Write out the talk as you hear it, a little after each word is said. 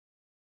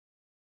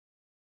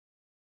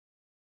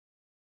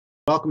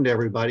Welcome to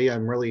everybody.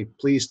 I'm really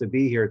pleased to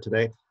be here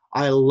today.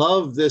 I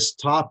love this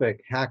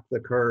topic, hack the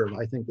curve.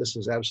 I think this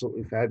is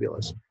absolutely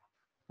fabulous.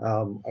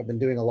 I've been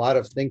doing a lot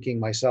of thinking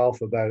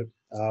myself about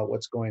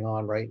what's going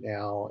on right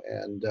now,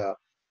 and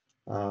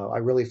I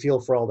really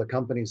feel for all the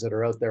companies that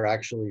are out there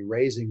actually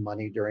raising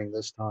money during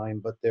this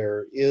time, but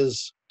there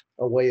is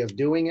a way of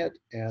doing it,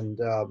 and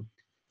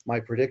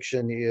my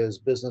prediction is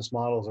business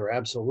models are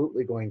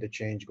absolutely going to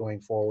change going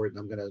forward, and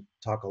I'm going to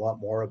talk a lot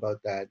more about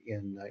that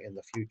in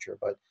the future.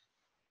 But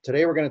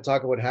today we're going to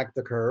talk about hack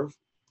the curve.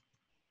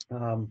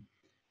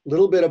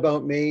 Little bit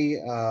about me.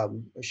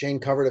 Shane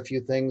covered a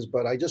few things,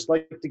 but I just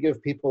like to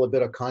give people a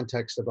bit of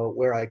context about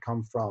where I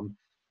come from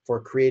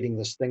for creating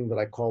this thing that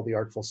I call the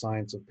Artful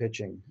Science of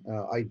Pitching.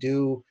 I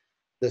do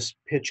this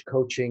pitch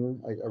coaching.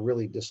 I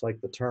really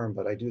dislike the term,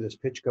 but I do this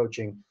pitch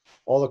coaching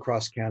all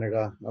across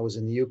Canada. I was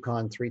in the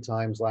Yukon 3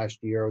 times last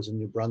year. I was in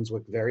New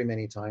Brunswick very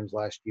many times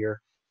last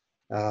year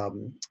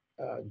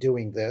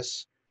doing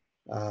this.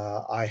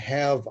 I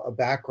have a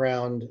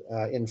background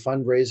in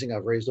fundraising.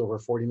 I've raised over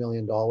 $40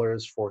 million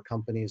for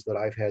companies that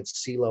I've had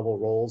C-level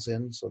roles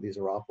in. So these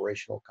are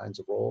operational kinds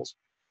of roles.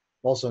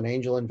 I'm also an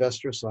angel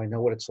investor, so I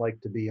know what it's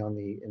like to be on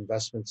the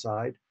investment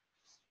side.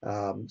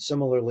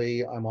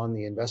 Similarly, I'm on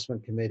the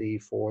investment committee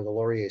for the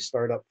Laurier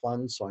Startup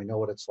Fund, so I know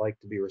what it's like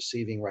to be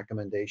receiving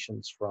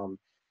recommendations from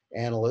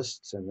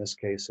analysts. In this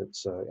case,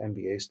 it's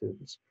MBA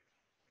students.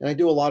 And I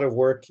do a lot of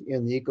work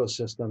in the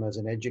ecosystem as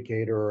an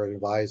educator or an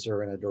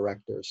advisor and a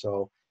director.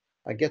 So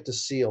I get to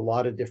see a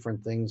lot of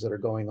different things that are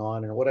going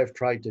on. And what I've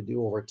tried to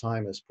do over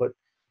time is put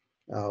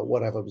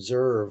what I've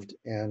observed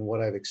and what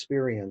I've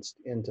experienced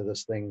into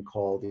this thing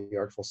called the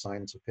Artful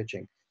Science of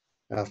Pitching.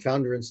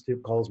 Founder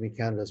Institute calls me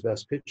Canada's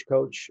best pitch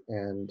coach,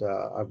 and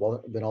I've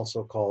been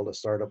also called a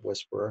startup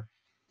whisperer.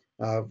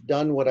 I've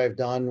done what I've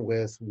done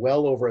with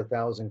well over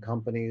 1,000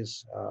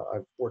 companies.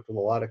 I've worked with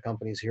a lot of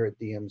companies here at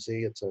DMZ.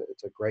 It's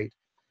a great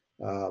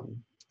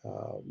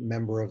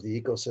member of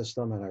the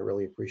ecosystem, and I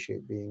really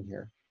appreciate being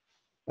here.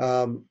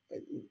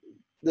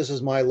 This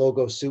is my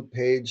logo soup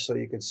page, so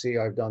you can see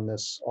I've done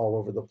this all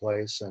over the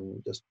place,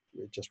 and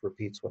it just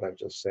repeats what I've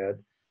just said.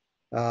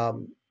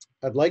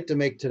 I'd like to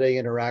make today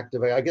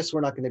interactive. I guess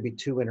we're not going to be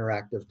too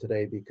interactive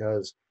today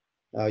because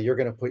you're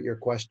going to put your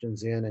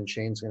questions in, and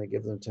Shane's going to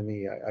give them to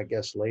me, I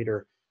guess,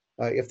 later.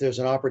 If there's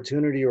an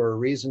opportunity or a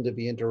reason to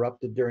be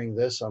interrupted during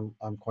this,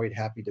 I'm quite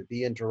happy to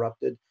be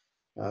interrupted.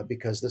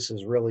 Because this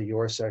is really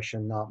your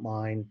session, not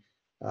mine.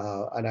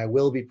 And I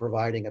will be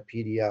providing a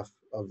PDF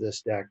of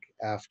this deck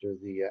after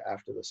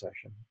the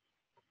session.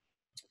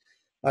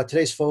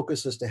 Today's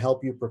focus is to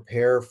help you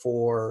prepare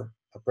for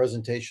a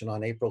presentation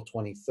on April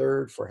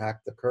 23rd for Hack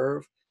the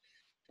Curve.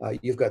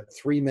 You've got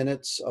 3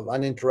 minutes of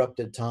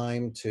uninterrupted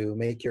time to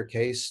make your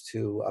case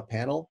to a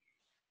panel.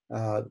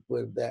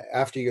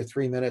 After your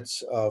 3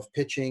 minutes of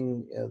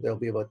pitching, there'll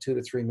be about 2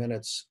 to 3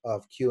 minutes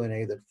of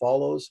Q&A that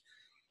follows.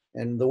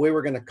 And the way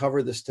we're going to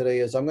cover this today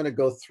is I'm going to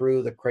go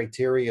through the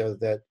criteria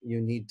that you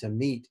need to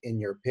meet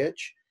in your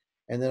pitch.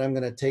 And then I'm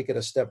going to take it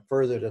a step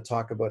further to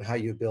talk about how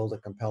you build a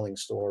compelling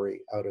story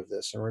out of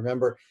this. And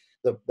remember,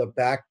 the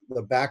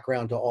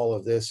background to all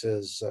of this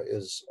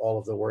is all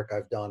of the work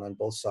I've done on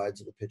both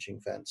sides of the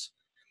pitching fence,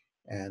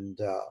 and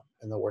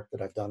the work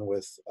that I've done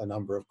with a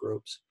number of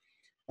groups.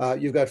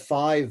 You've got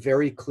 5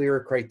 very clear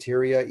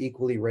criteria,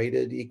 equally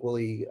rated,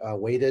 equally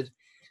weighted.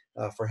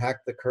 For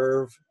Hack the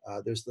Curve,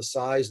 there's the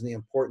size and the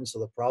importance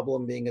of the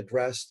problem being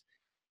addressed.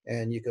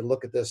 And you can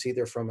look at this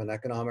either from an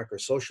economic or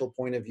social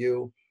point of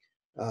view.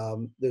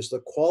 There's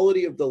the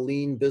quality of the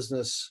lean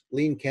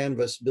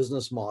canvas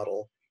business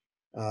model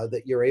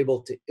that you're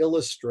able to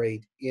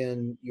illustrate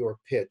in your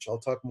pitch. I'll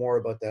talk more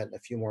about that in a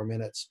few more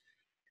minutes.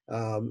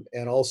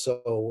 And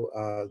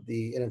also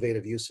the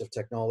innovative use of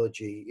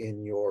technology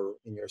in your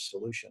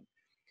solution.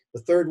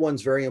 The third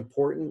one's very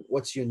important.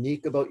 What's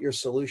unique about your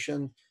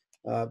solution?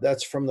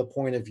 That's from the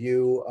point of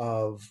view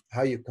of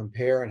how you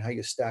compare and how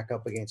you stack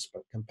up against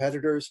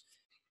competitors.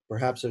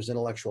 Perhaps there's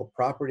intellectual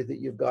property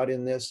that you've got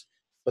in this,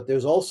 but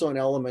there's also an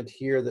element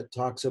here that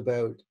talks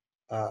about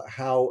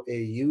how a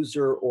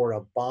user or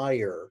a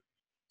buyer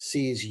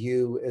sees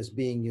you as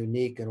being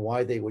unique and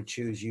why they would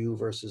choose you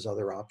versus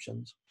other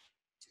options.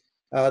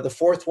 The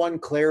fourth one,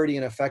 clarity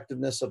and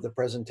effectiveness of the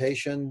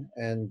presentation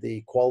and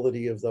the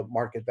quality of the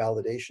market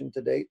validation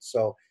to date.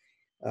 So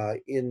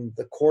in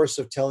the course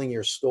of telling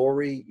your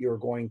story, you're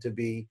going to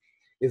be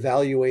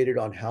evaluated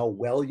on how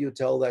well you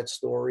tell that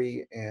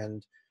story,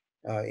 and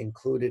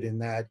included in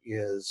that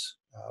is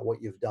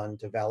what you've done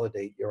to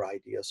validate your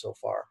idea so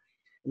far.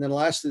 And then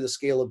lastly, the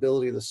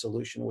scalability of the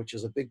solution, which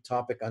is a big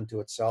topic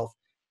unto itself,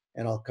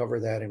 and I'll cover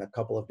that in a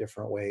couple of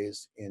different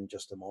ways in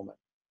just a moment.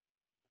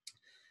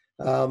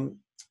 I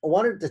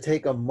wanted to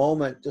take a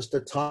moment just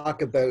to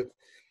talk about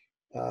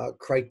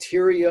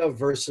criteria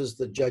versus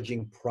the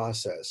judging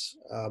process.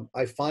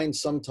 I find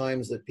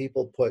sometimes that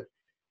people put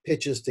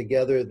pitches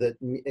together that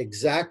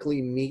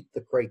exactly meet the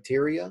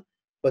criteria,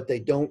 but they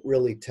don't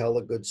really tell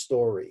a good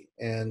story.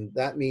 And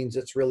that means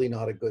it's really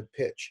not a good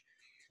pitch.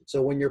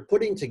 So when you're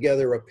putting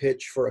together a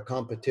pitch for a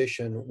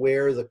competition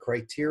where the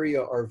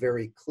criteria are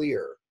very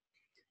clear,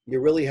 you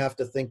really have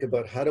to think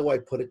about, how do I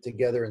put it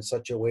together in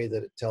such a way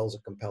that it tells a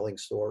compelling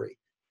story?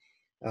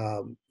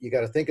 You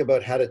got to think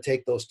about how to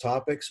take those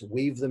topics,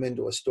 weave them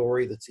into a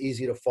story that's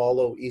easy to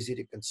follow, easy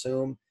to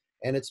consume,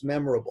 and it's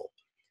memorable.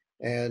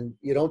 And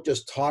you don't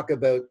just talk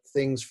about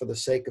things for the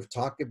sake of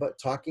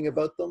talking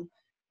about them.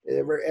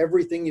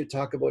 Everything you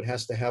talk about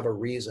has to have a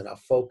reason, a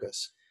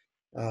focus.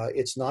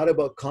 It's not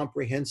about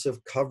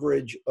comprehensive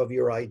coverage of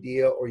your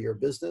idea or your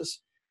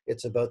business.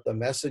 It's about the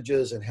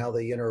messages and how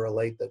they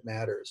interrelate that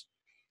matters.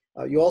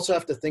 You also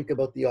have to think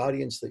about the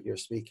audience that you're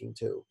speaking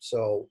to.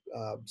 So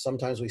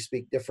sometimes we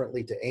speak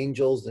differently to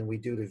angels than we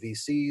do to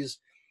VCs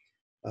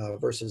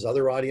versus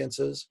other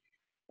audiences.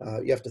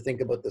 You have to think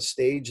about the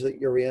stage that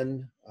you're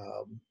in,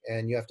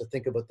 and you have to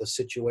think about the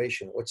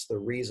situation. What's the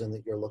reason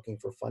that you're looking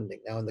for funding?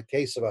 Now, in the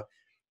case of a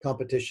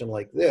competition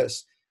like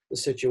this, the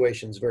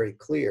situation is very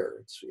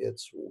clear.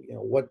 It's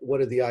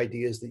what are the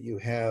ideas that you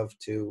have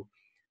to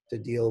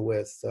deal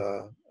with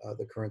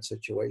the current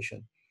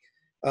situation.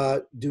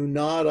 Do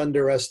not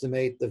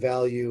underestimate the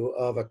value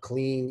of a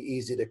clean,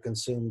 easy to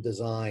consume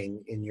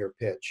design in your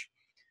pitch.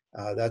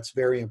 That's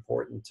very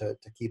important to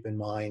keep in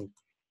mind,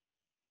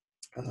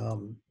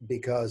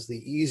 because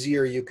the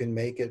easier you can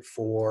make it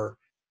for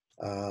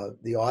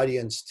the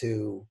audience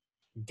to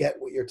get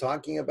what you're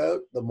talking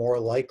about, the more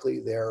likely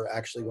they're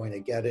actually going to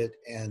get it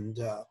and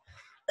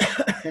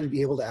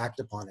be able to act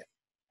upon it.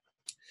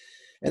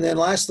 And then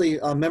lastly,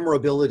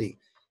 memorability.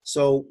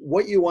 So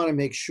what you want to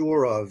make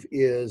sure of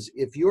is,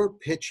 if you're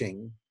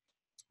pitching,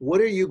 what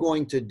are you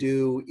going to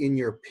do in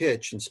your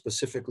pitch, and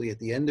specifically at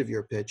the end of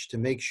your pitch, to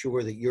make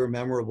sure that you're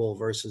memorable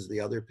versus the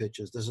other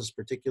pitches? This is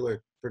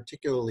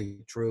particularly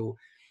true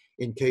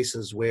in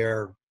cases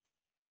where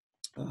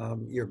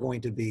you're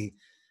going to be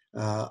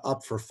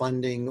up for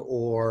funding,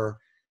 or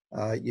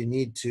you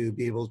need to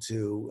be able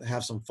to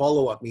have some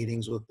follow-up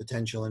meetings with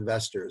potential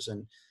investors.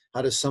 And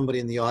how does somebody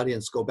in the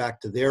audience go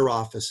back to their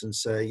office and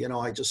say,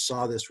 I just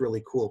saw this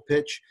really cool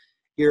pitch.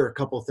 Here are a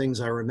couple of things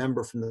I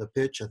remember from the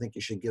pitch. I think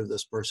you should give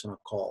this person a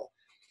call.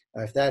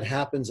 If that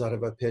happens out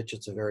of a pitch,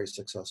 it's a very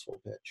successful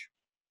pitch.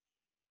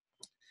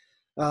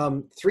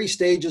 3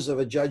 stages of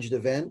a judged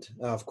event.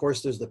 Of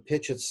course, there's the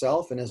pitch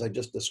itself. And as I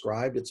just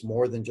described, it's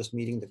more than just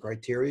meeting the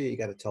criteria. You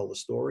got to tell the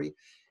story. It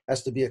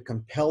has to be a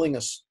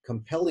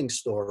compelling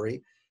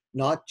story,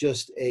 not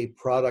just a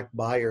product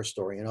buyer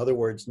story. In other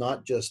words,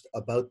 not just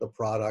about the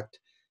product,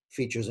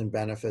 features and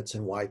benefits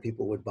and why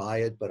people would buy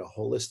it, but a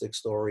holistic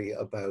story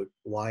about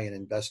why an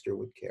investor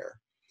would care.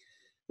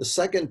 The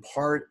second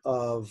part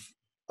of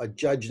a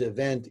judged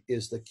event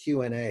is the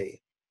Q&A.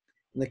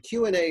 And the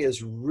Q&A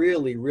is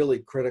really, really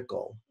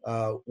critical.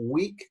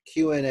 Weak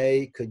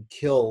Q&A could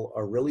kill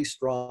a really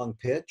strong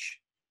pitch,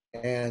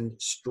 and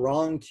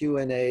strong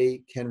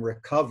Q&A can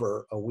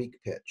recover a weak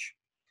pitch.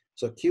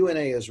 So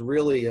Q&A is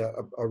really a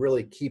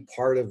really key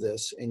part of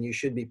this, and you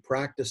should be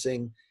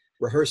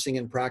rehearsing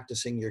and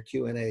practicing your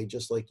Q&A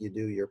just like you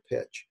do your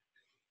pitch.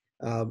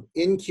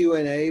 In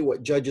Q&A,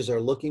 what judges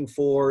are looking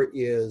for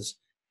is,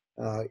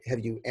 have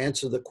you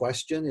answered the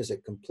question? Is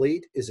it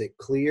complete? Is it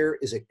clear?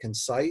 Is it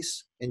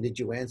concise? And did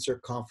you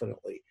answer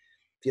confidently?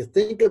 If you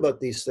think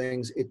about these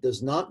things, it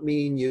does not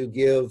mean you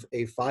give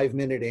a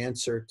 5-minute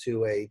answer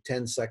to a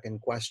 10-second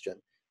question.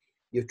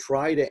 You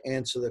try to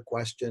answer the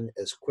question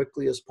as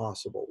quickly as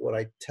possible. What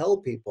I tell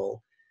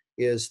people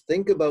is,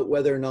 think about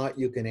whether or not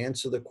you can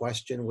answer the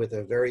question with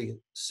a very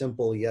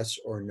simple yes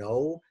or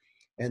no,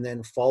 and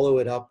then follow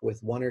it up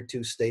with 1 or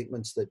 2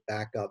 statements that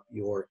back up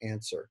your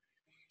answer.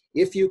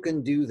 If you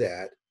can do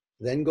that,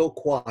 then go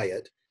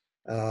quiet.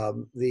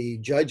 The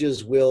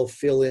judges will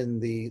fill in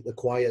the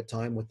quiet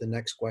time with the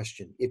next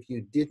question. If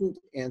you didn't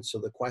answer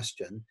the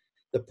question,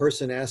 the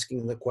person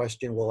asking the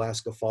question will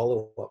ask a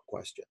follow-up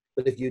question.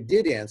 But if you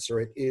did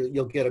answer it,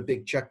 you'll get a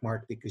big check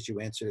mark because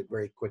you answered it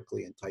very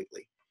quickly and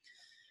tightly.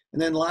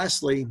 And then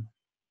lastly,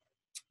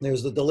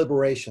 there's the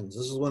deliberations.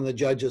 This is when the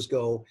judges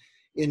go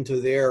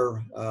into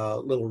their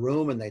little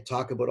room and they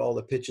talk about all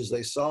the pitches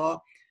they saw.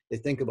 They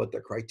think about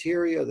the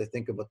criteria, they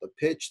think about the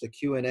pitch, the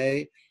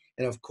Q&A,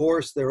 and of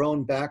course their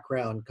own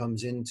background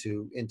comes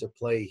into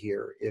play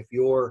here. If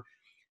you're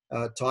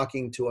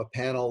talking to a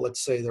panel,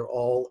 let's say they're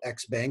all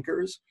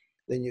ex-bankers,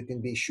 then you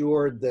can be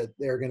sure that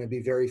they're going to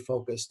be very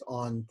focused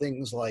on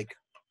things like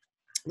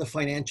the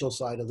financial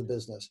side of the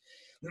business.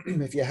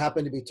 If you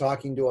happen to be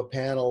talking to a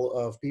panel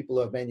of people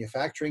who have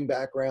manufacturing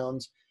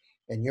backgrounds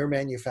and you're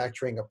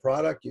manufacturing a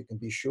product, you can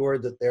be sure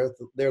that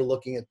they're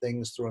looking at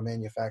things through a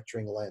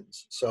manufacturing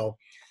lens. So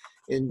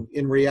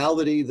in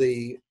reality,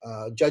 the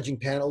judging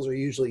panels are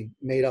usually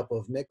made up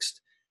of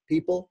mixed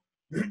people.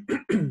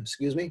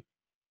 Excuse me.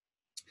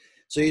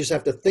 So you just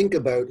have to think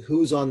about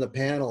who's on the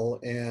panel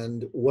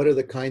and what are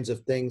the kinds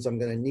of things I'm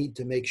going to need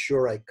to make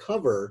sure I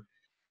cover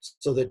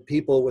so that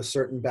people with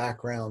certain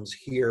backgrounds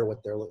hear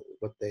what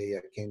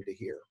they came to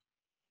hear.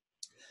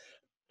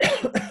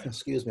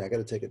 Excuse me, I got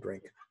to take a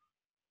drink.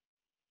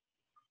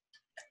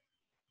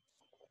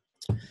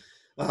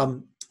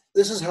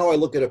 This is how I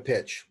look at a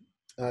pitch.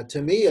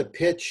 To me, a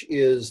pitch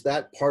is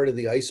that part of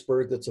the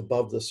iceberg that's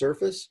above the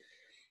surface.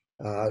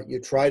 You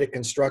try to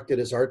construct it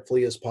as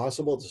artfully as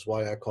possible. This is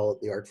why I call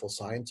it the artful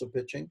science of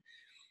pitching.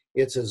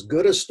 It's as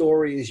good a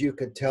story as you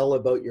could tell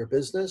about your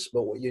business,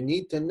 but what you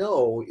need to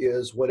know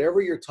is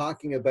whatever you're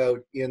talking about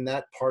in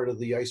that part of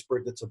the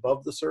iceberg that's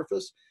above the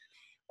surface,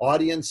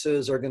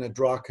 audiences are going to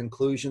draw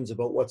conclusions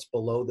about what's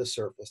below the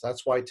surface.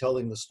 That's why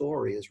telling the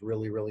story is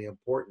really, really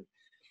important.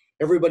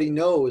 Everybody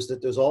knows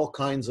that there's all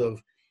kinds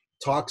of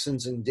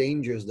toxins and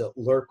dangers that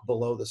lurk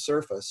below the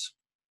surface,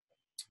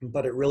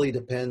 but it really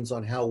depends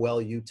on how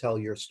well you tell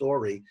your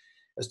story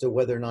as to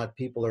whether or not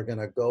people are going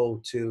to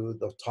go to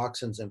the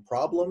toxins and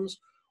problems,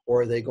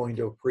 or are they going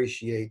to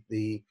appreciate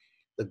the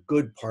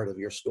good part of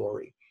your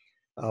story.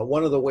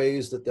 One of the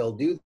ways that they'll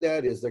do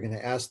that is they're going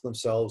to ask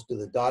themselves, do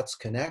the dots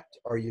connect?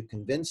 Are you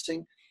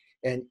convincing?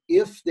 And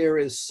if there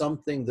is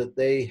something that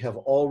they have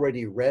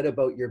already read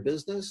about your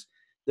business,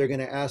 they're going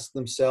to ask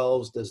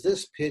themselves, does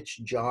this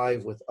pitch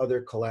jive with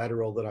other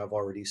collateral that I've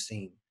already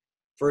seen?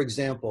 For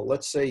example,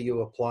 let's say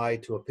you apply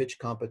to a pitch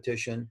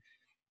competition.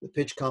 The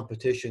pitch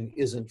competition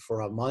isn't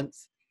for a month,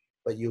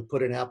 but you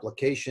put an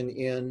application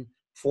in.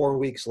 4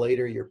 weeks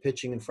later, you're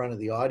pitching in front of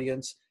the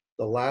audience.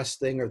 The last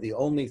thing or the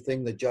only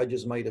thing the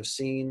judges might have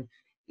seen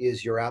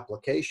is your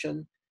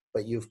application,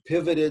 but you've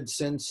pivoted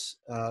since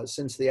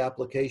the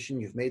application,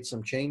 you've made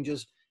some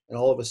changes, and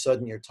all of a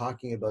sudden you're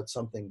talking about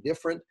something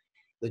different.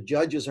 The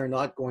judges are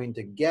not going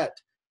to get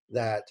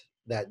that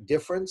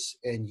difference,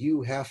 and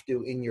you have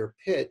to, in your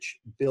pitch,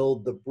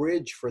 build the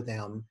bridge for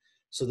them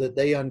so that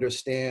they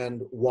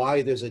understand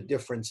why there's a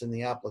difference in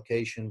the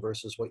application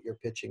versus what you're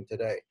pitching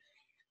today.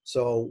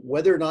 So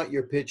whether or not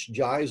your pitch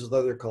jives with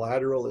other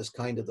collateral is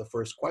kind of the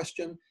first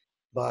question,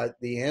 but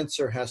the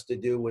answer has to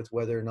do with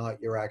whether or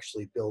not you're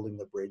actually building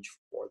the bridge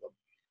for them.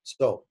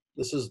 So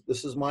this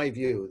is my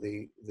view.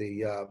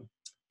 The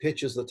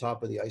pitch is the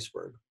top of the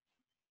iceberg.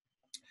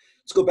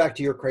 Let's go back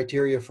to your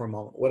criteria for a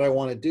moment. What I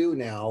want to do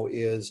now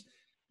is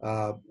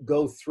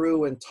go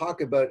through and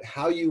talk about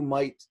how you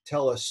might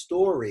tell a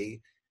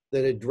story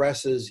that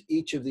addresses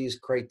each of these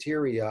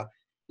criteria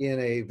in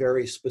a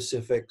very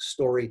specific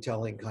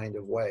storytelling kind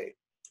of way.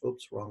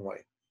 Oops, wrong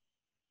way.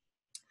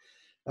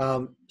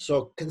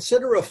 So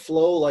consider a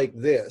flow like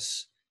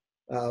this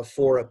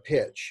for a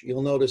pitch.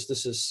 You'll notice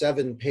this is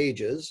 7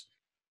 pages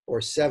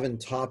or 7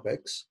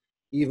 topics,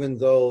 even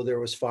though there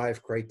was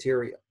 5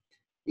 criteria.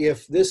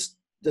 If this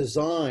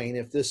design,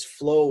 if this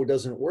flow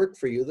doesn't work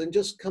for you, then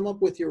just come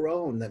up with your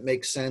own that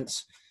makes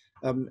sense.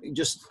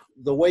 Just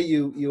the way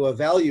you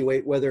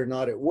evaluate whether or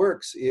not it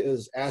works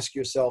is ask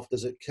yourself,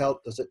 does it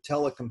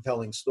tell a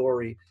compelling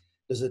story?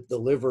 Does it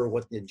deliver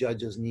what the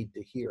judges need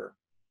to hear?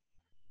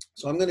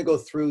 So I'm going to go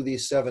through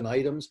these 7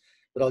 items,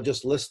 but I'll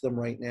just list them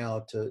right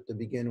now to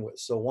begin with.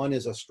 So one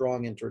is a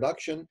strong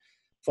introduction,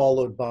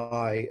 followed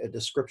by a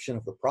description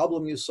of the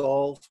problem you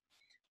solve.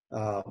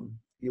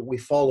 We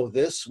follow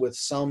this with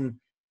some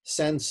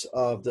sense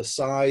of the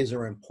size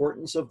or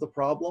importance of the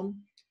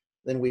problem.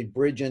 Then we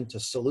bridge into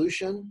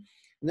solution.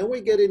 And then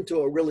we get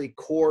into a really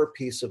core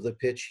piece of the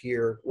pitch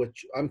here,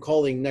 which I'm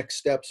calling next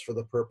steps for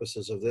the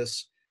purposes of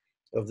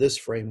this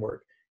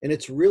framework. And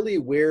it's really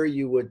where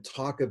you would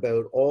talk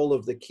about all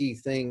of the key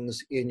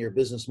things in your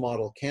business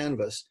model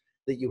canvas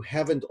that you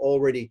haven't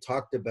already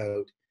talked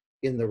about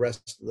in the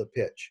rest of the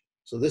pitch.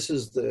 So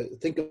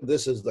think of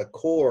this as the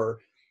core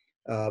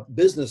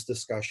business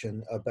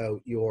discussion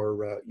about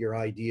your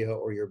idea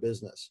or your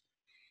business.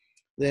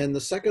 Then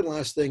the second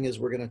last thing is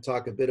we're going to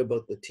talk a bit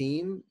about the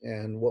team,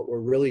 and what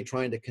we're really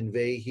trying to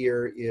convey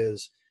here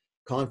is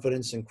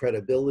confidence and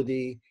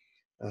credibility,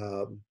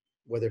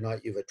 whether or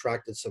not you've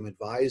attracted some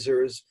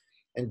advisors,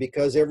 and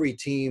because every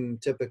team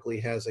typically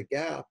has a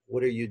gap,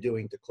 what are you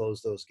doing to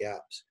close those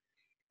gaps?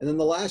 And then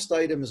the last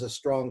item is a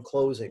strong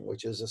closing,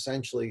 which is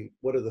essentially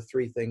what are the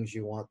 3 things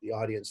you want the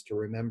audience to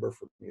remember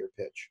from your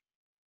pitch.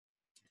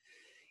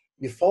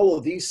 You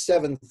follow these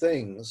 7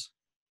 things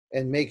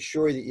and make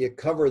sure that you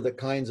cover the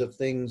kinds of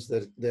things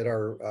that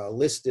are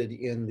listed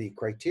in the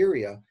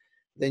criteria,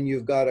 then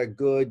you've got a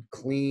good,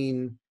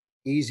 clean,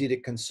 easy to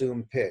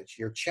consume pitch.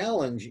 Your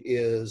challenge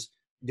is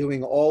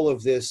doing all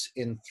of this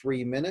in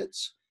 3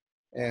 minutes.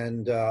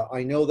 And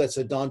I know that's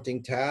a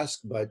daunting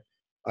task, but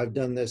I've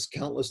done this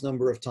countless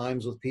number of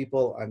times with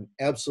people. I'm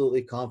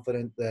absolutely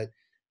confident that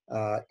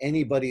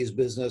anybody's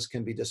business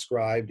can be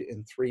described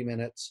in 3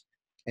 minutes.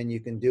 And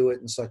you can do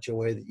it in such a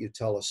way that you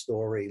tell a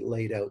story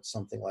laid out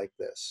something like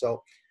this.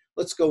 So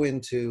let's go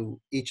into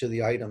each of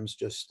the items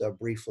just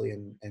briefly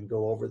and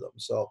go over them.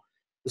 So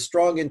the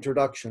strong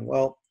introduction.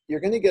 Well, you're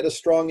going to get a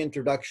strong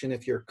introduction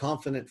if you're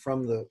confident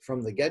from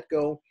the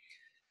get-go.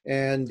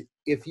 And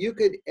if you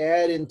could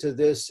add into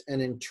this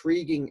an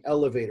intriguing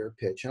elevator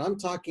pitch, and I'm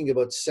talking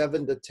about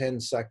 7 to 10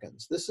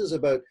 seconds. This is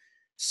about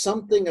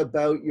something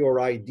about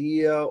your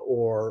idea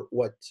or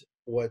what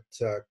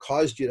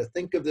caused you to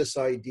think of this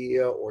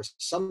idea, or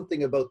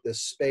something about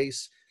this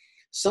space,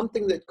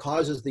 something that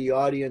causes the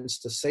audience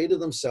to say to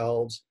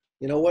themselves,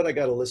 you know what, I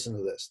got to listen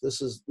to this.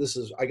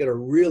 I got to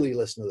really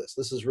listen to this.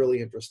 This is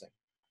really interesting.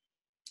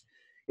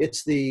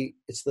 It's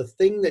the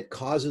thing that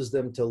causes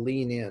them to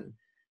lean in.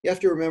 You have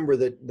to remember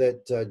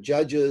that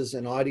judges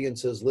and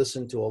audiences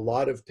listen to a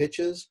lot of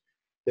pitches.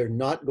 They're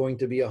not going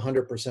to be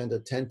 100%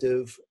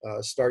 attentive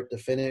start to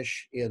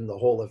finish in the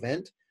whole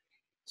event.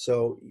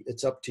 So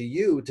it's up to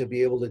you to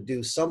be able to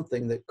do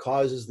something that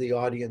causes the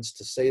audience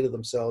to say to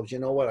themselves, you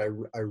know what,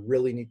 I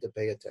really need to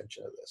pay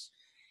attention to this.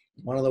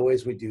 One of the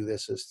ways we do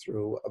this is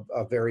through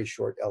a very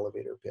short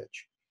elevator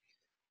pitch.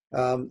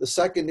 The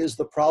second is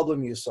the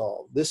problem you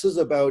solve. This is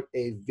about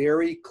a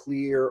very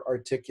clear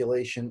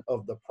articulation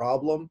of the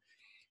problem.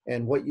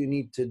 And what you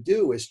need to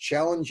do is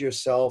challenge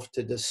yourself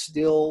to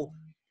distill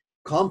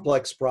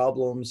complex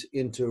problems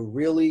into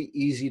really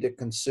easy to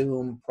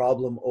consume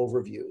problem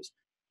overviews.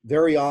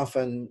 Very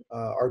often,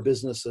 our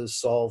businesses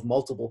solve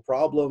multiple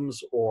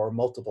problems or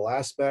multiple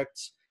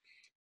aspects.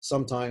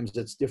 Sometimes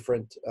it's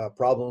different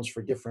problems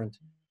for different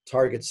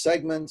target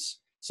segments.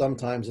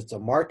 Sometimes it's a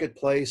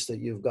marketplace that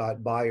you've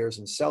got buyers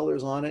and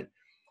sellers on it.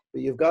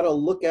 But you've got to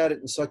look at it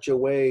in such a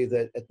way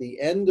that at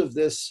the end of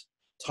this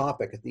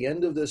topic, at the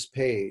end of this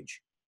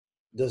page,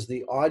 does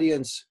the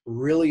audience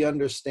really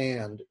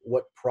understand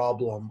what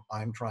problem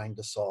I'm trying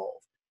to solve?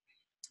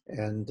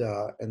 And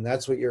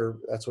that's what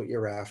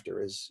you're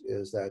after is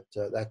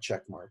that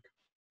check mark.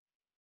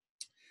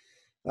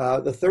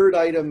 The third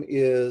item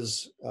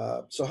is,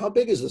 so how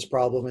big is this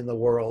problem in the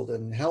world,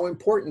 and how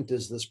important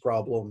is this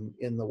problem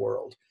in the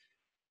world?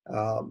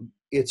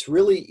 It's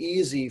really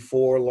easy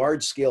for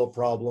large-scale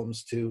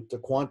problems to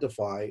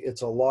quantify.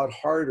 It's a lot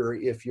harder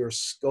if your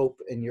scope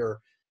and your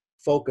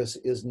focus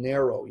is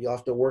narrow. You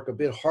have to work a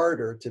bit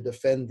harder to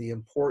defend the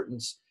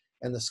importance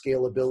and the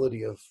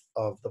scalability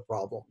of the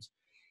problems.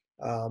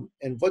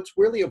 And what's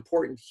really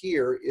important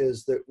here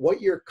is that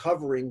what you're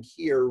covering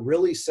here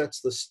really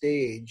sets the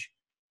stage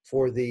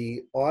for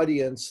the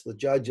audience, the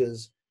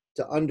judges,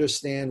 to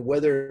understand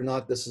whether or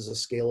not this is a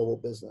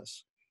scalable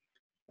business.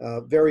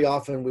 Very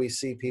often we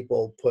see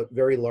people put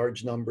very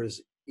large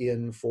numbers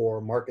in for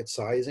market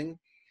sizing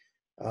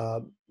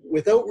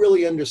without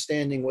really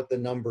understanding what the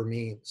number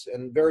means.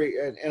 And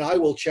I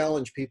will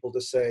challenge people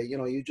to say, you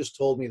know, you just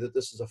told me that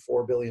this is a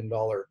 $4 billion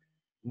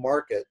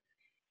market.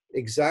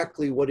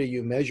 Exactly what are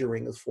you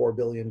measuring with $4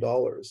 billion?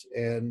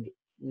 And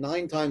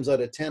 9 times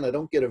out of 10, I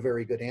don't get a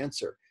very good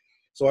answer.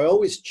 So I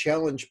always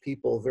challenge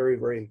people very,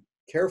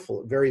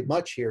 very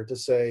much here to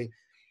say,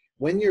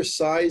 when you're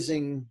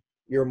sizing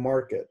your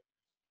market,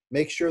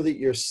 make sure that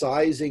you're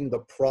sizing the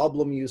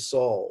problem you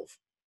solve.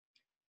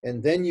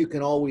 And then you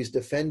can always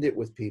defend it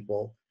with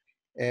people,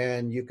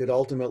 and you could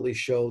ultimately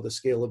show the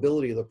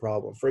scalability of the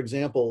problem. For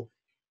example,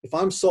 if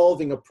I'm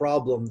solving a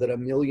problem that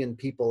 1 million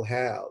people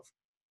have,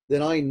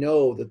 then I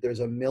know that there's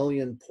 1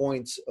 million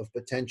points of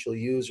potential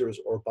users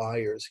or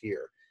buyers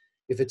here.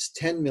 If it's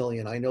 10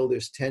 million, I know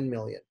there's 10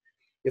 million.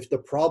 If the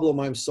problem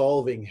I'm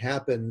solving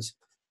happens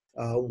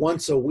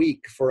once a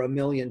week for 1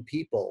 million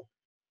people,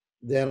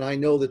 then I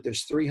know that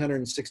there's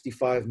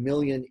 365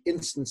 million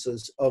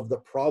instances of the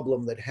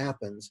problem that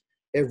happens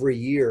every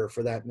year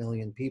for that 1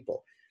 million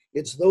people.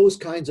 It's those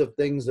kinds of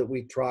things that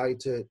we try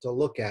to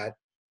look at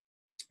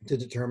to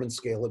determine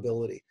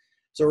scalability.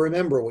 So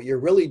remember, what you're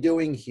really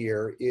doing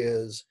here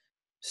is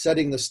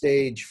setting the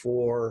stage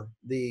for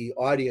the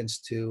audience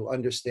to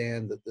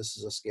understand that this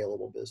is a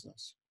scalable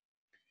business.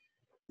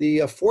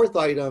 The fourth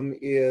item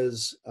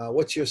is,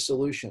 what's your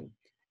solution?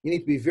 You need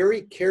to be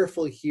very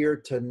careful here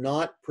to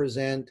not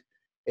present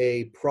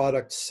a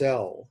product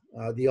sell.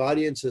 The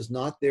audience is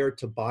not there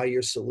to buy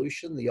your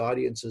solution. The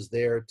audience is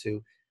there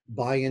to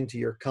buy into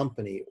your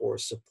company or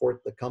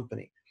support the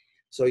company.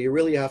 So you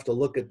really have to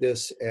look at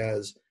this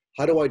as,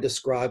 how do I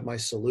describe my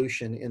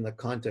solution in the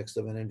context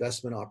of an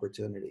investment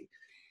opportunity?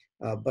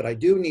 But I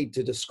do need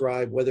to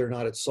describe whether or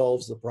not it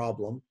solves the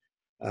problem.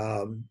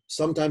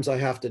 Sometimes I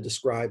have to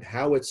describe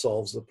how it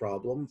solves the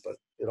problem, but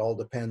it all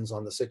depends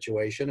on the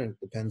situation and it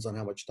depends on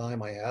how much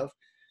time I have.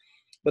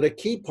 But a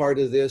key part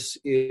of this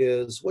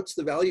is, what's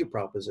the value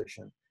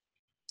proposition?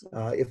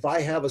 If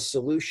I have a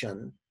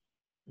solution,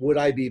 would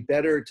I be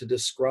better to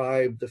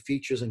describe the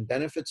features and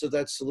benefits of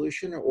that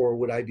solution, or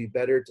would I be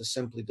better to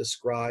simply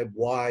describe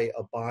why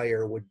a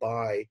buyer would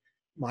buy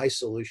my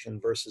solution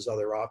versus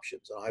other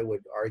options? And I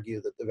would argue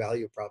that the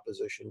value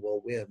proposition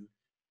will win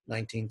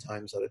 19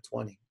 times out of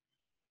 20.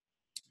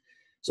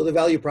 So the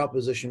value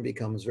proposition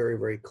becomes very,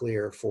 very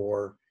clear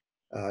for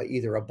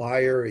either a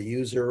buyer, a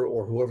user,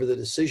 or whoever the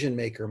decision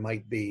maker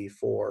might be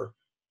for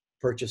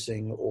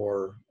purchasing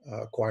or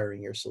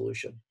acquiring your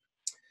solution.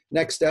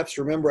 Next steps.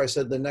 Remember, I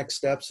said the next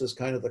steps is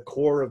kind of the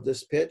core of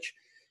this pitch.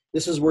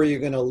 This is where you're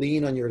going to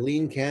lean on your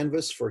lean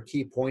canvas for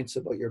key points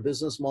about your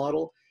business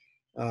model.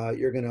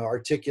 You're going to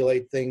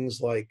articulate things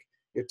like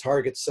your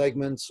target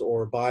segments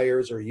or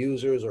buyers or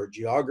users or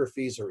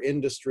geographies or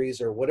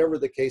industries or whatever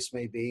the case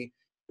may be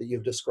that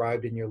you've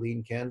described in your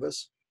lean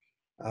canvas.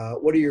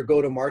 What are your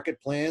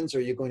go-to-market plans?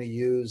 Are you going to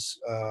use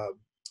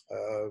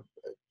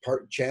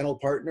channel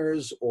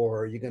partners,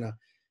 or are you going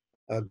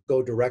to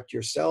go direct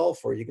yourself,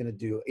 or are you going to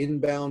do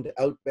inbound,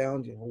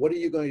 outbound? You know, what are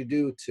you going to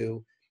do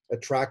to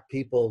attract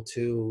people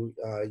to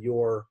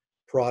your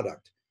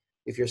product?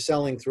 If you're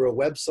selling through a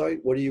website,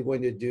 what are you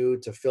going to do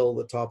to fill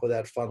the top of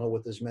that funnel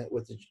with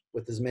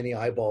as many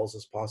eyeballs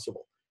as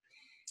possible?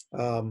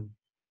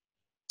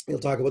 You'll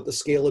talk about the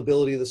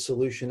scalability of the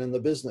solution in the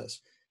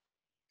business.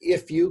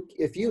 If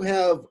you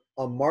have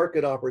a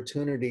market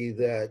opportunity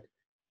that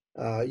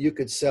you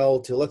could sell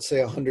to, let's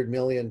say, 100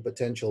 million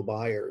potential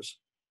buyers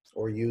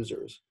or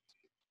users,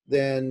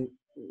 then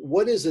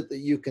what is it that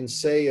you can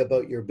say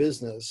about your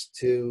business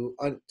to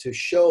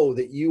show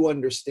that you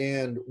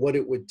understand what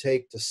it would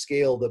take to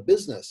scale the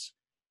business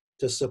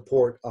to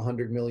support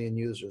 100 million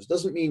users?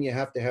 Doesn't mean you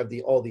have to have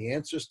all the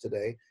answers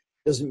today.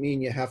 Doesn't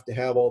mean you have to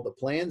have all the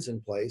plans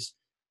in place,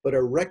 but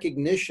a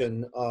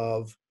recognition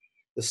of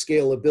the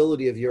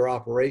scalability of your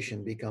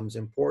operation becomes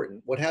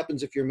important. What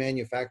happens if you're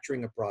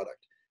manufacturing a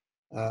product?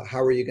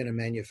 How are you going to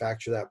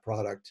manufacture that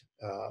product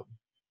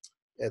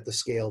at the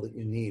scale that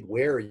you need?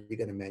 Where are you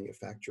going to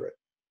manufacture it?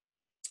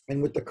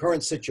 And with the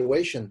current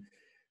situation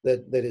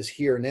that is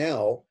here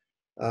now,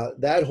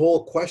 that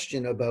whole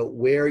question about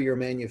where you're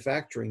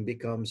manufacturing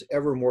becomes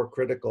ever more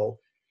critical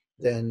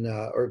than,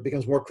 or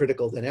becomes more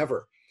critical than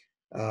ever.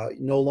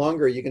 No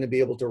longer are you going to be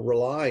able to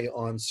rely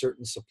on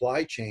certain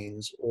supply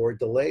chains or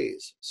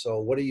delays. So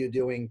what are you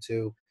doing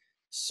to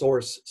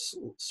source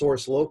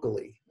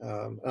locally?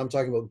 I'm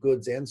talking about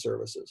goods and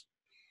services.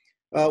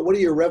 What are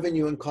your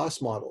revenue and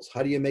cost models?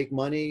 How do you make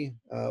money?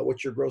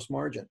 What's your gross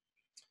margin?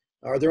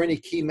 Are there any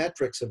key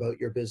metrics about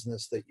your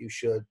business that you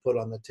should put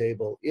on the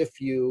table?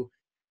 If you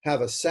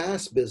have a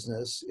SaaS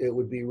business, it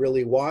would be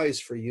really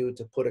wise for you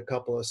to put a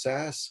couple of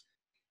SaaS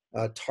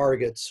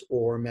targets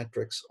or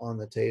metrics on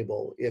the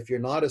table. If you're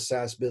not a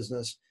SaaS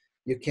business,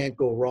 you can't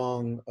go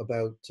wrong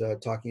about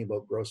talking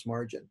about gross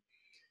margin.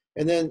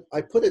 And then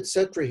I put et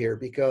cetera here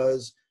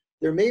because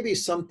there may be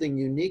something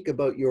unique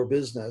about your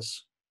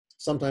business.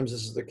 Sometimes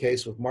this is the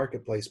case with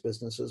marketplace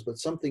businesses, but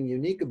something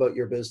unique about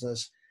your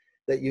business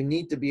that you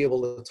need to be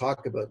able to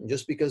talk about. And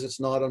just because it's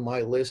not on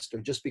my list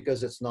or just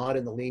because it's not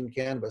in the lean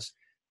canvas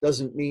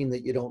doesn't mean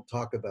that you don't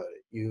talk about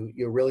it.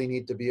 You really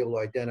need to be able to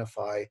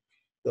identify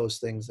those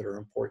things that are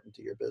important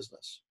to your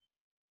business.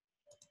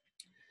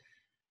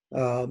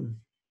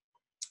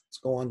 Let's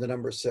go on to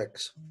number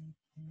 6.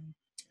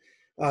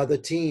 The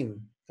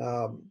team.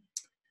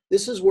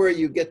 This is where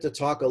you get to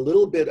talk a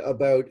little bit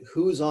about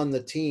who's on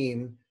the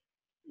team,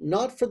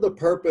 not for the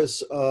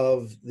purpose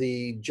of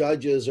the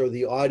judges or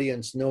the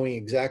audience knowing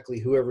exactly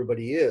who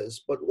everybody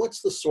is, but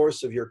what's the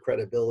source of your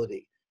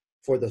credibility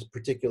for the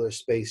particular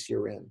space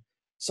you're in.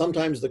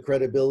 Sometimes the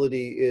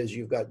credibility is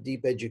you've got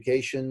deep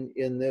education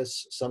in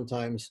this.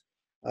 Sometimes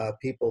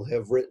people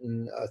have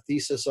written a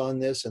thesis on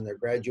this and they're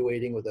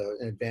graduating with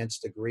an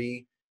advanced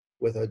degree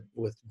with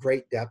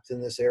great depth in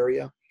this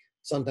area.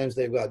 Sometimes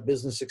they've got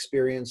business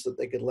experience that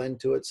they could lend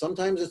to it.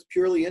 Sometimes it's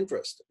purely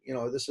interest. You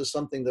know, this is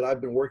something that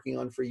I've been working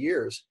on for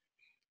years,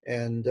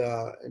 and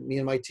me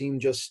and my team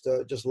just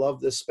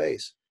love this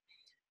space.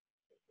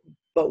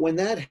 But when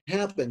that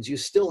happens, you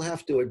still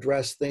have to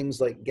address things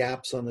like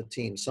gaps on the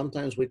team.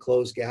 Sometimes we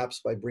close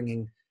gaps by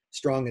bringing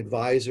strong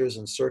advisors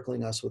and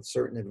circling us with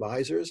certain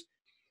advisors.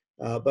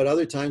 But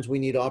other times we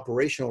need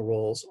operational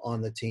roles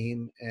on the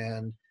team,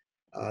 and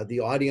the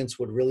audience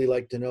would really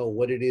like to know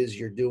what it is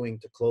you're doing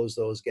to close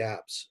those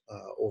gaps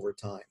over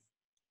time.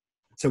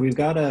 So we've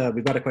got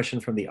a question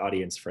from the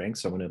audience, Frank.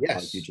 So I'm going to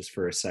pause you just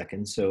for a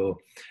second. So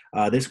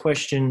this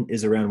question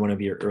is around one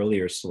of your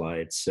earlier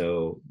slides.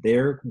 So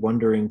they're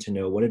wondering to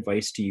know, what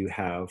advice do you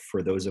have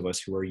for those of us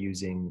who are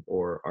using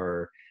or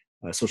are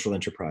social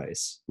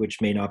enterprise,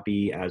 which may not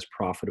be as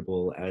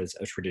profitable as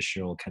a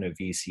traditional kind of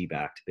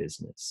VC-backed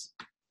business?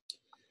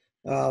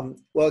 Well,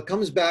 it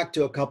comes back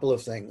to a couple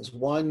of things.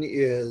 One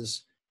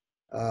is,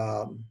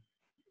 let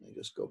me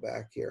just go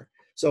back here.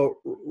 So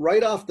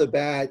right off the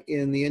bat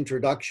in the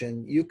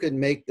introduction, you can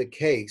make the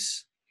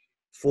case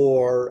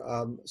for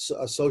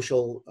a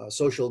social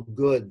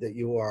good that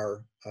you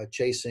are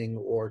chasing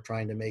or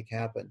trying to make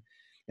happen.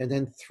 And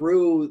then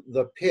through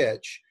the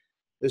pitch,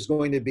 there's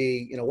going to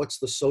be, you know, what's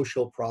the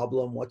social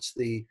problem? What's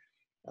the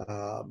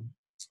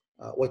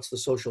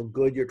social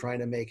good you're trying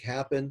to make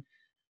happen?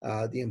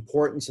 The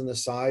importance and the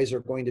size are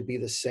going to be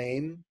the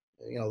same.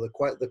 You know,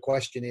 the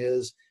question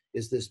is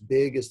this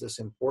big? Is this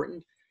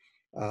important?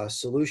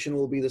 Solution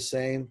will be the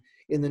same.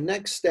 In the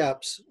next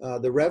steps,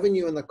 the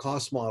revenue and the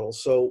cost model.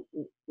 So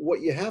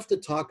what you have to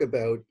talk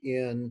about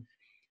in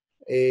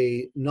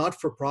a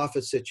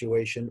not-for-profit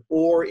situation,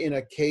 or in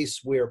a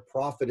case where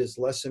profit is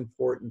less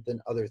important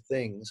than other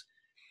things,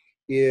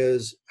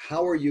 is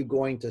how are you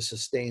going to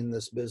sustain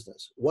this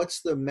business?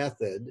 What's the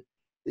method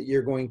that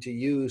you're going to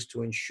use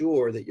to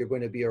ensure that you're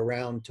going to be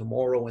around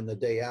tomorrow and the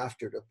day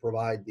after to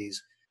provide these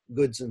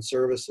goods and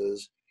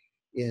services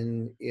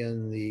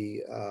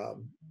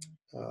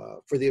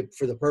for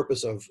the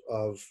purpose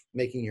of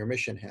making your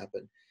mission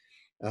happen?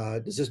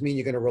 Does this mean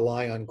you're going to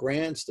rely on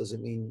grants? Does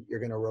it mean you're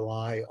going to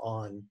rely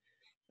on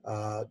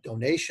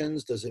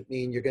donations? Does it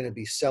mean you're going to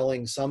be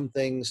selling some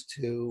things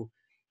to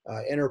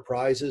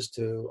enterprises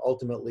to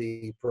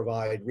ultimately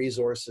provide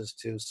resources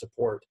to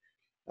support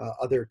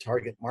other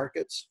target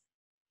markets?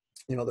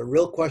 You know, the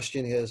real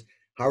question is,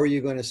 how are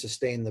you going to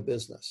sustain the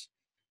business?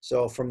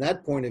 So from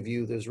that point of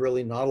view, there's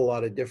really not a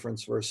lot of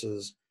difference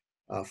versus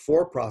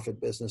for-profit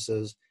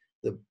businesses.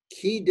 The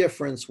key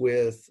difference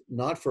with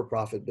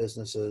not-for-profit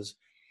businesses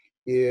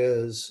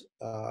is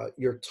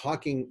you're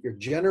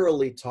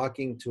generally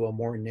talking to a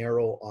more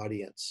narrow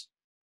audience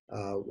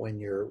when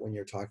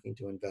you're talking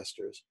to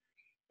investors.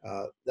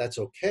 That's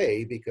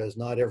okay, because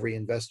not every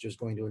investor is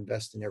going to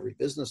invest in every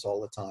business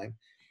all the time,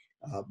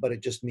 but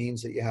it just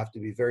means that you have to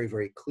be very,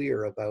 very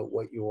clear about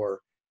what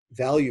your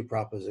value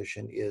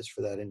proposition is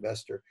for that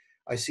investor.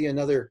 I see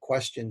another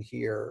question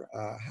here.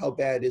 How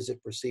bad is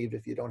it perceived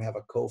if you don't have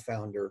a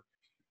co-founder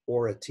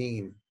or a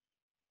team?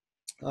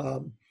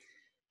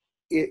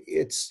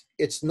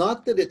 It's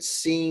not that it's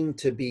seen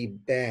to be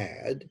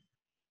bad,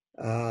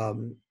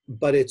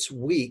 but it's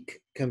weak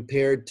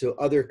compared to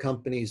other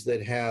companies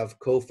that have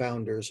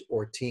co-founders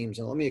or teams.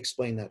 And let me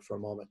explain that for a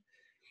moment.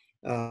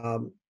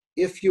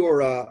 If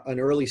you're an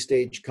early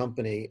stage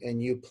company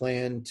and you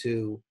plan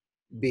to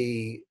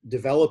be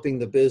developing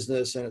the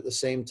business and at the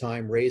same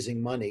time raising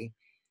money,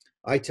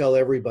 I tell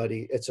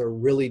everybody it's a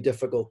really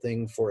difficult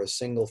thing for a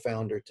single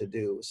founder to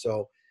do.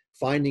 So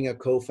finding a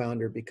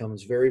co-founder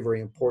becomes very, very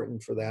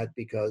important for that,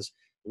 because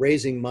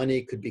raising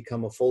money could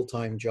become a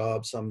full-time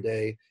job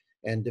someday,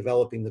 and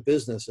developing the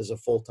business is a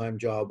full-time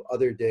job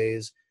other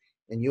days.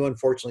 And you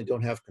unfortunately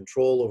don't have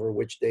control over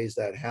which days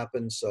that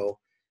happens. So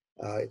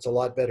it's a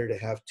lot better to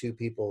have two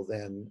people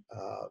than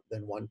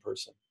one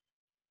person.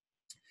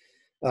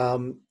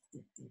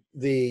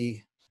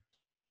 The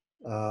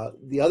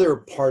other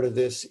part of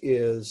this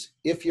is,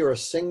 if you're a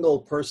single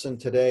person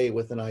today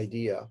with an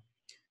idea,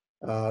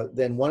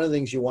 then one of the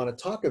things you want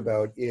to talk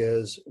about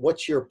is,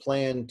 what's your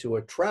plan to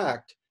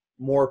attract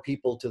more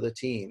people to the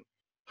team?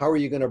 How are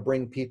you going to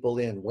bring people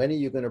in? When are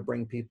you going to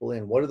bring people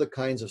in? What are the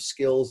kinds of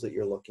skills that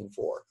you're looking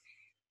for?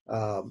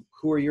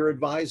 Who are your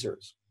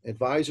advisors?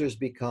 Advisors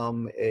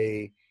become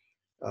a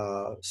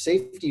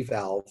safety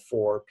valve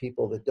for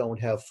people that don't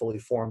have fully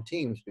formed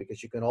teams,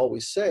 because you can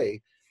always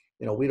say,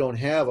 we don't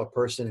have a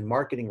person in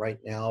marketing right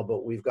now,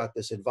 but we've got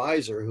this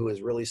advisor who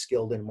is really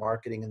skilled in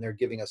marketing, and they're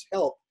giving us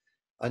help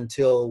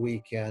until we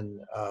can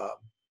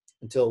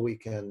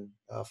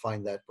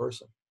find that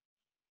person.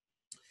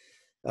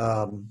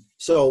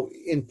 So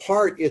in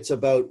part, it's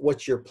about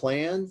what's your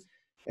plan.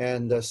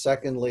 And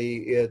secondly,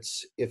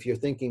 it's, if you're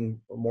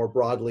thinking more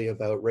broadly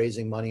about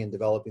raising money and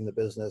developing the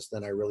business,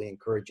 then I really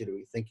encourage you to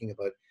be thinking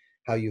about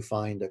how you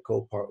find a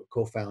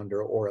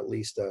co-founder, or at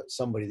least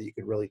somebody that you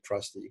could really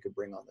trust that you could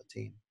bring on the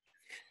team.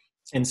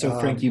 And so,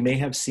 Frank, you may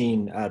have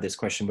seen this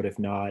question, but if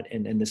not,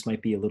 and this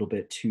might be a little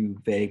bit too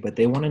vague, but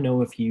they want to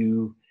know if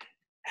you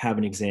have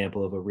an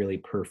example of a really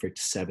perfect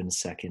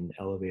 7-second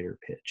elevator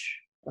pitch.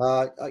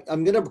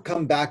 I'm going to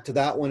come back to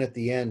that one at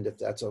the end, if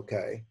that's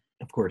okay.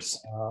 Of course.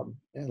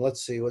 And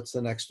let's see, what's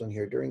the next one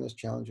here? During this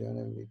challenge on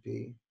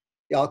MVP.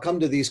 Yeah, I'll come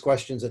to these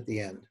questions at the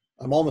end.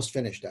 I'm almost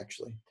finished,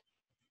 actually.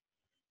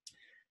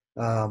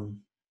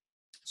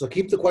 So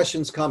keep the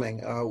questions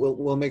coming.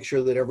 We'll make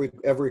sure that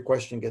every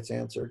question gets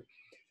answered.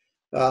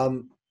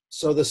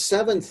 So the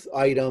seventh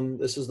item,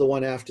 this is the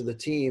one after the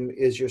team,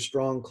 is your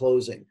strong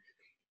closing.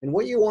 And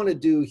what you want to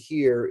do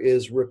here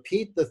is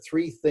repeat the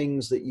 3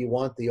 things that you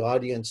want the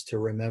audience to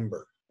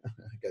remember.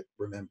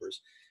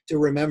 To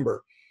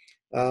remember.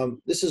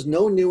 This is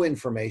no new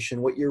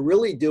information. What you're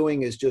really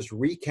doing is just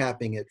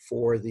recapping it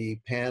for the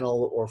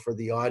panel or for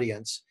the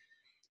audience.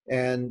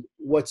 And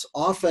what's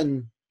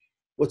often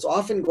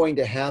going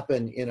to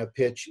happen in a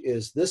pitch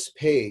is this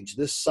page,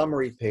 this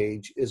summary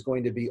page, is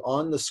going to be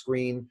on the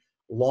screen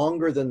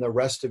longer than the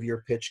rest of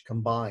your pitch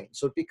combined.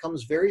 So it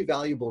becomes very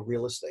valuable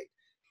real estate.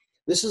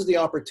 This is the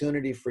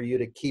opportunity for you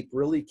to keep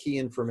really key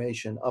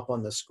information up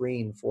on the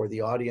screen for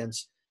the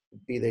audience,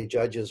 be they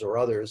judges or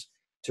others,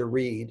 to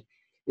read.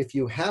 If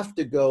you have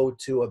to go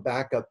to a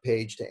backup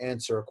page to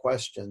answer a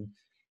question,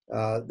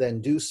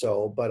 then do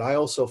so. But I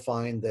also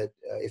find that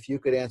if you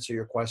could answer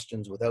your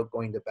questions without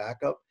going to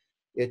backup,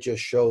 it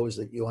just shows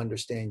that you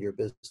understand your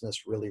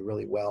business really,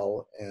 really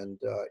well. And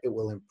it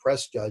will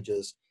impress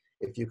judges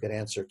if you could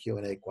answer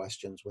Q&A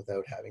questions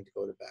without having to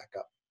go to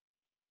backup.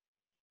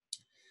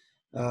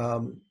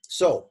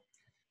 So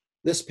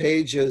this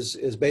page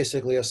is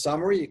basically a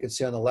summary. You can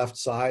see on the left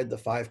side the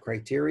 5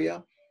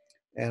 criteria,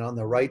 and on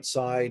the right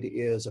side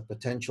is a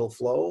potential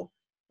flow.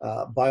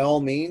 By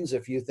all means,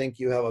 if you think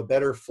you have a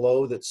better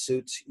flow that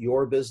suits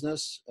your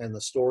business and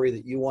the story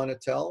that you want to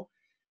tell,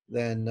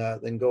 then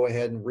go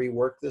ahead and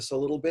rework this a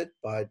little bit.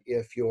 But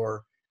if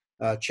you're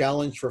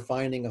challenged for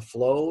finding a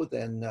flow,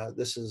 then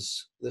this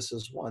is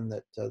one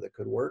that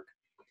could work.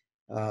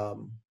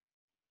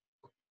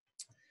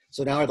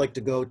 So now I'd like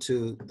to go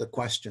to the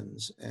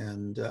questions,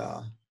 and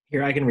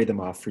here I can read them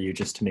off for you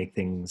just to make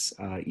things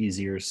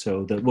easier.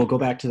 So we'll go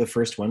back to the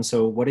first one.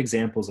 So what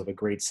examples of a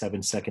great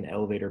 7-second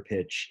elevator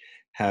pitch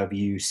have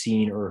you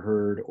seen or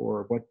heard,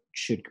 or what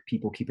should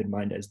people keep in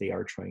mind as they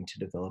are trying to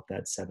develop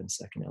that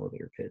 7-second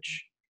elevator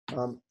pitch?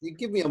 You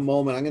give me a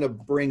moment. I'm going to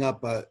bring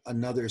up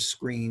another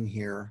screen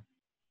here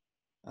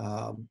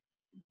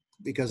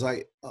because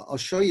I'll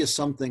show you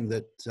something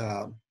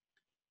that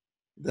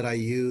that I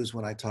use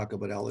when I talk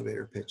about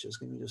elevator pitches.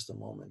 Give me just a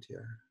moment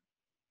here.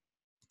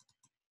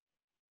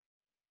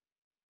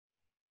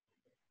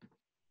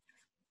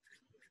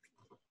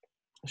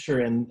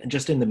 Sure, and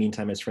just in the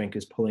meantime, as Frank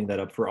is pulling that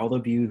up, for all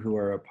of you who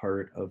are a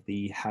part of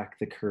the Hack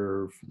the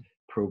Curve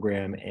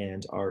program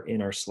and are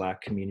in our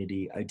Slack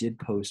community, I did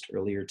post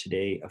earlier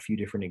today a few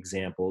different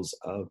examples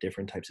of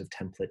different types of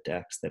template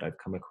decks that I've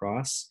come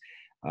across.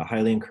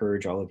 Highly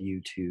encourage all of you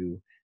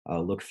to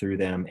look through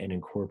them and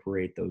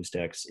incorporate those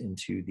decks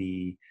into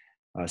the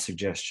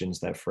suggestions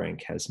that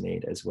Frank has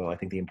made as well. I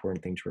think the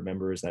important thing to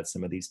remember is that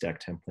some of these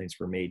deck templates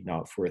were made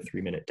not for a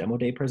 3-minute demo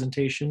day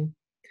presentation.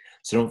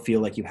 So don't feel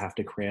like you have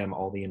to cram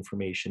all the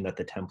information that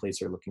the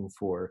templates are looking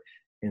for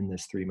in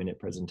this 3-minute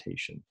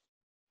presentation.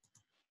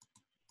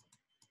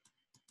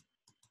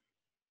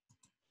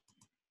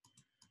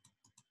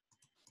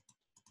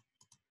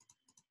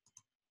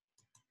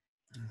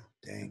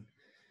 Dang.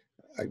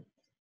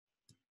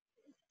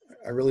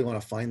 I really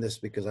want to find this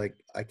because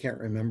I can't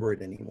remember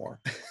it anymore.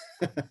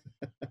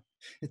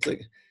 It's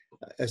like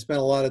I spent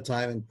a lot of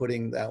time in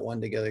putting that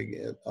one together.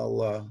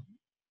 I'll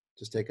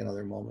just take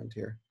another moment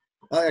here.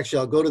 Actually,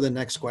 I'll go to the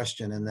next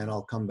question and then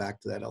I'll come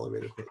back to that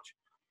elevator pitch.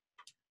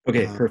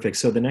 Okay, perfect.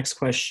 So the next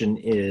question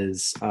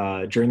is,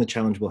 during the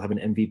challenge, we'll have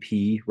an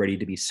MVP ready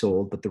to be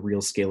sold, but the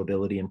real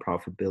scalability and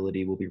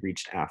profitability will be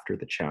reached after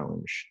the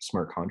challenge,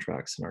 smart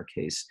contracts in our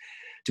case.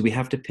 Do we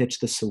have to pitch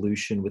the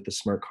solution with the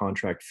smart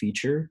contract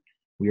feature?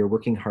 We are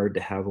working hard to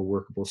have a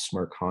workable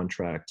smart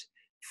contract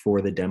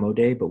for the demo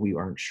day, but we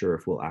aren't sure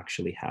if we'll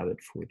actually have it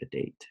for the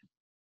date.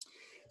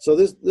 So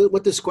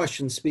what this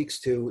question speaks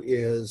to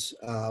is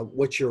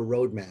what's your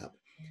roadmap?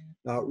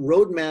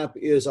 Roadmap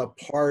is a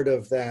part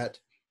of that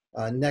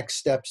next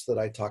steps that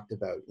I talked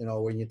about. You know,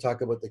 when you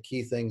talk about the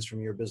key things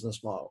from your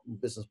business model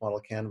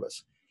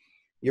canvas.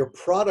 Your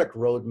product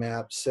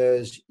roadmap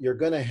says you're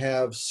going to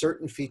have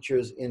certain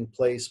features in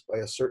place by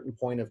a certain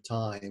point of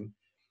time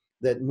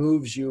that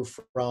moves you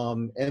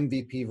from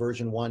MVP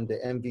version 1 to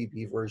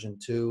MVP version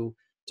 2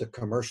 to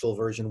commercial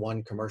version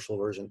 1, commercial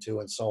version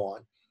 2, and so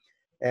on.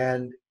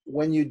 And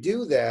when you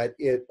do that,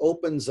 it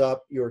opens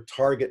up your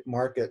target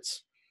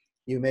markets.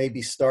 You may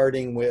be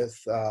starting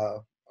with,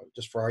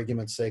 just for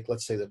argument's sake,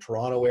 let's say the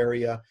Toronto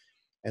area.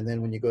 And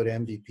then when you go to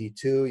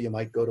MVP2, you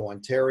might go to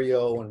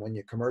Ontario. And when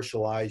you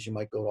commercialize, you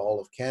might go to all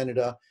of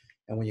Canada.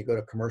 And when you go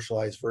to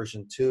commercialize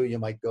version 2, you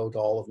might go to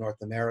all of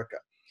North America.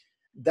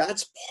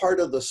 That's part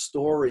of the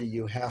story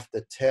you have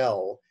to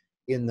tell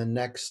in the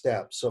next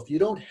step. So if you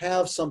don't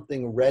have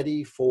something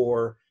ready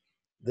for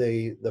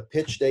the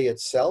pitch day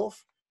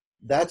itself,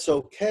 that's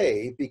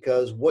okay,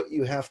 because what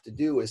you have to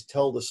do is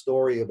tell the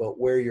story about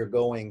where you're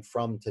going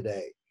from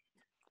today,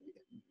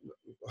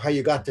 how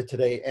you got to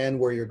today and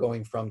where you're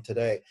going from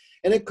today.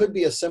 And it could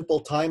be a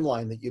simple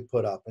timeline that you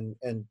put up. And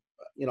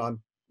you know,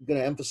 I'm going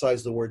to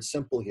emphasize the word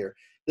simple here.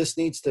 This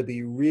needs to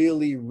be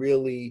really,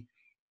 really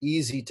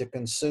easy to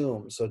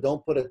consume. So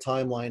don't put a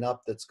timeline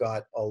up that's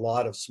got a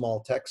lot of small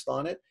text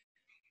on it.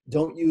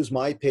 Don't use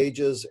my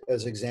pages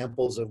as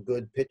examples of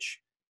good pitch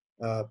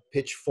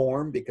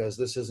form, because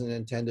this isn't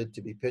intended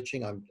to be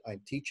pitching. I'm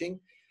teaching.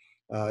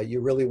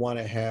 You really want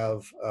to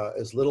have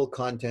as little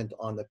content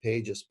on the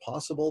page as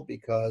possible,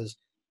 because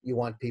you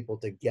want people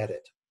to get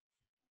it.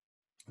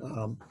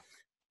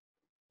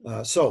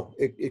 So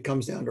it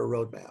comes down to a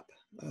roadmap.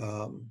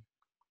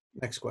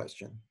 Next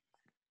question.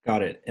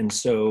 Got it. And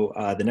so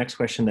the next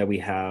question that we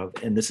have,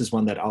 and this is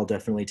one that I'll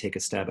definitely take a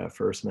stab at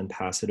first and then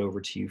pass it over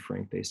to you,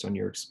 Frank, based on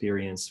your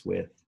experience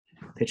with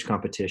pitch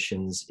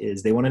competitions,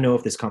 is they want to know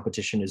if this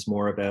competition is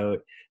more about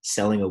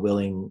selling a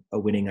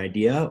winning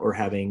idea or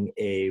having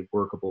a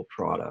workable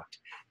product.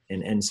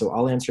 And so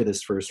I'll answer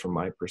this first from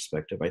my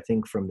perspective. I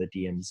think from the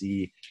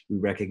DMZ, we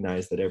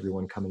recognize that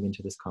everyone coming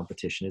into this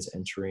competition is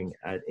entering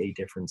at a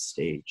different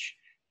stage,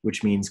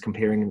 which means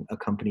comparing a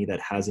company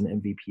that has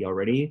an MVP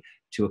already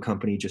to a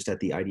company just at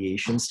the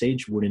ideation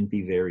stage wouldn't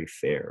be very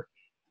fair.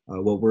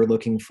 What we're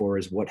looking for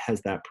is what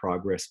has that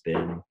progress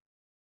been,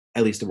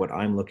 at least what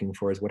I'm looking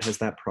for is what has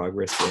that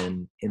progress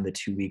been in the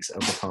 2 weeks of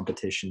the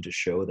competition to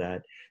show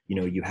that, you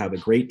know, you have a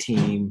great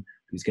team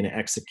who's going to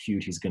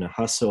execute, who's going to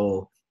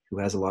hustle, who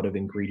has a lot of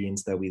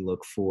ingredients that we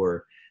look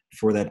for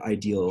that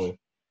ideal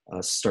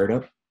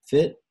startup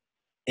fit.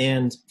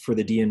 And for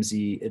the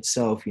DMZ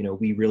itself, you know,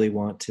 we really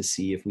want to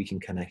see if we can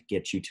kind of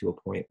get you to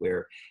a point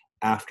where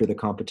after the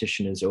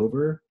competition is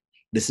over,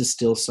 this is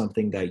still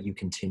something that you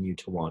continue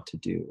to want to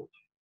do.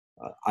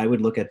 I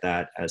would look at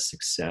that as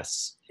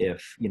success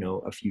if, you know,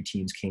 a few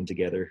teams came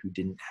together who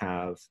didn't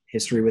have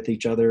history with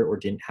each other or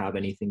didn't have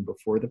anything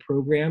before the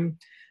program,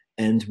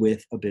 and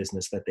with a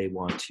business that they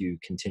want to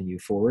continue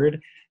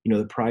forward. You know,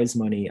 the prize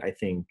money, I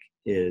think,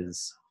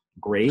 is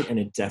great, and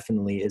it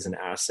definitely is an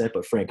asset.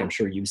 But Frank, I'm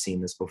sure you've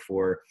seen this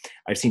before.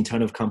 I've seen a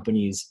ton of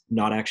companies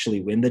not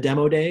actually win the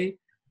demo day,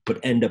 but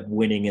end up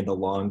winning in the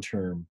long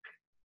term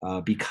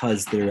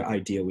because their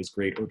idea was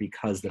great or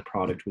because the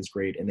product was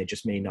great, and they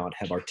just may not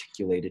have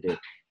articulated it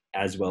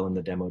as well in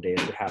the demo day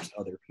as perhaps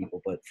other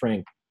people. But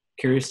Frank,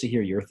 curious to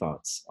hear your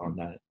thoughts on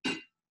that.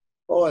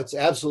 Oh, it's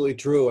absolutely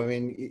true. I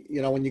mean,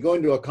 you know, when you go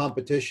into a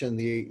competition,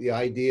 the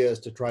idea is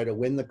to try to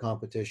win the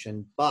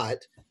competition,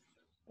 but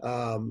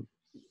um,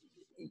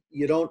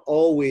 you don't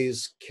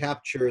always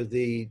capture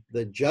the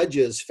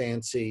judge's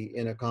fancy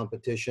in a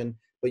competition,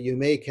 but you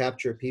may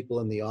capture people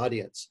in the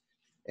audience.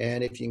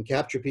 And if you can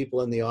capture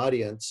people in the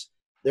audience,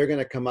 they're going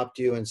to come up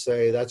to you and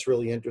say, "That's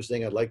really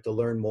interesting. I'd like to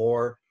learn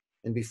more."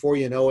 And before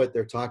you know it,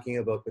 they're talking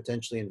about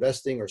potentially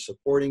investing or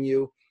supporting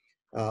you.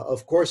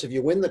 Of course, if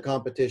you win the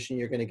competition,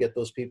 you're going to get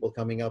those people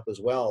coming up as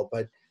well.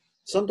 But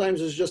sometimes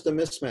there's just a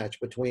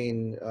mismatch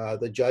between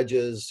the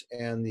judges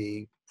and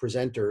the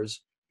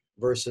presenters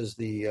versus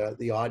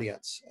the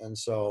audience. And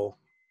so,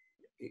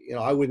 you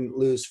know, I wouldn't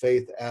lose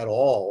faith at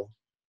all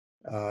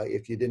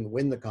if you didn't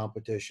win the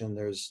competition.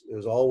 There's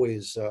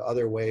always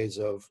other ways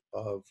of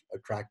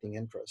attracting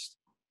interest.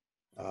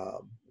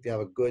 If you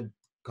have a good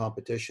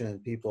competition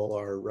and people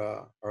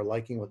are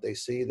liking what they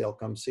see, they'll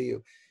come see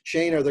you.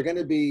 Shane, are there going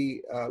to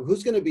be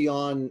who's going to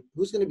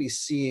be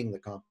seeing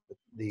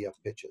the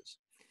pitches?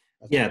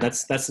 Yeah,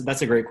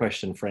 that's a great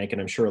question, Frank, and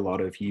I'm sure a lot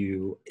of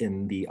you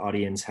in the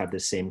audience have the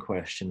same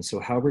question. So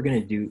how we're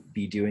going to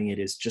be doing it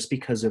is just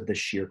because of the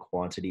sheer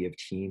quantity of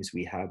teams.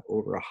 We have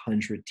over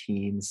 100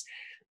 teams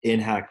in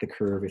Hack the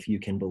Curve, if you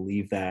can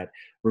believe that.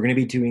 We're going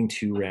to be doing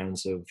 2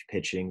 rounds of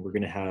pitching. We're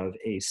going to have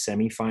a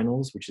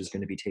semifinals, which is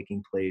going to be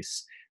taking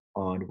place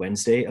on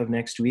Wednesday of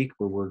next week,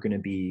 where we're going to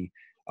be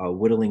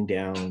whittling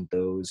down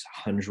those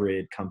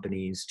 100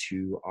 companies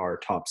to our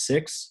top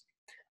 6.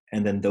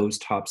 And then those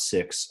top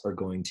 6 are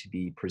going to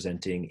be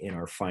presenting in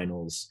our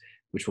finals,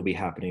 which will be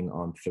happening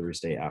on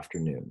Thursday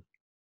afternoon.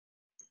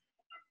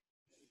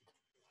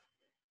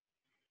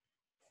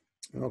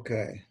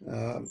 Okay.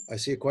 I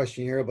see a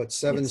question here about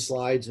 7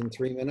 slides in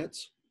 3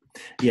 minutes.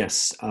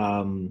 Yes.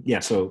 Yeah.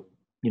 So,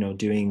 you know,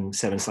 doing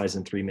 7 slides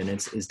in 3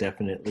 minutes is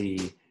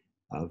definitely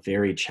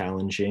very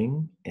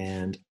challenging.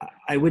 And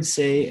I would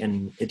say,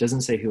 and it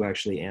doesn't say who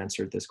actually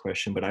answered this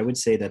question, but I would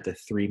say that the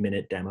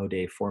 3-minute demo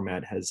day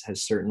format has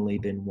certainly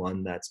been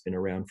one that's been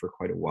around for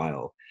quite a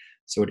while.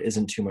 So it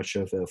isn't too much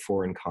of a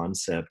foreign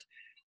concept.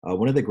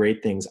 One of the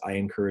great things I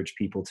encourage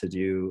people to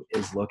do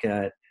is look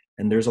at,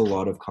 and there's a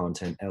lot of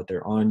content out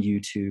there on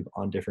YouTube,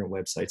 on different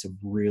websites of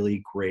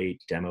really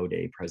great demo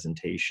day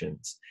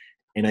presentations.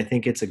 And I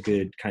think it's a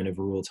good kind of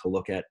rule to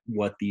look at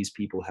what these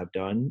people have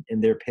done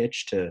in their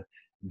pitch to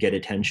get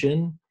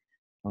attention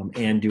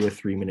and do a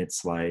 3-minute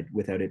slide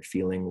without it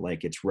feeling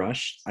like it's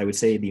rushed. I would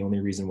say the only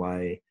reason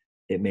why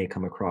it may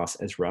come across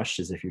as rushed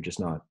is if you're just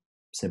not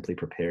simply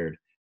prepared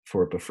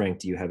for it. But Frank,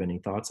 do you have any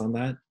thoughts on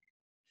that?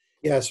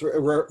 Yes,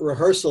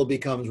 rehearsal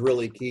becomes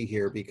really key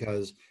here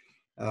because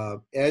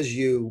as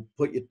you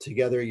put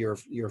together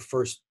your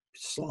first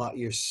slide,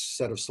 your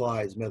set of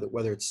slides,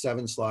 whether it's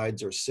 7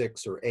 slides or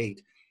 6 or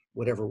 8,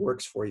 whatever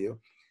works for you.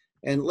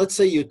 And let's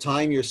say you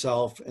time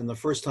yourself, and the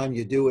first time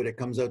you do it, it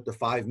comes out to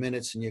 5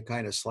 minutes, and you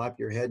kind of slap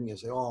your head and you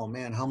say, "Oh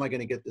man, how am I going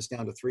to get this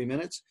down to 3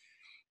 minutes?"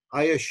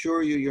 I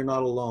assure you, you're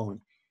not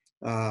alone.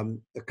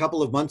 A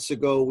couple of months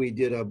ago, we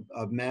did a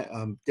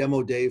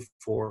demo day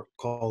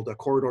called a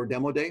Corridor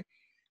Demo Day.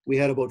 We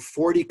had about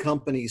 40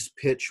 companies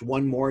pitch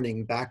one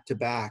morning back to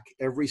back.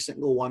 Every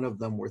single one of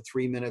them were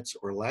 3 minutes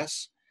or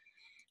less.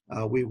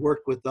 We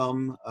worked with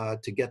them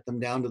to get them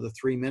down to the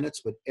 3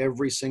 minutes, but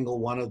every single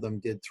one of them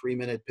did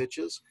 3-minute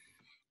pitches.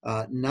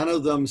 None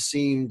of them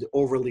seemed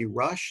overly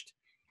rushed.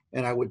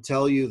 And I would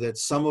tell you that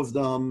some of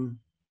them,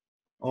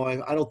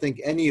 I don't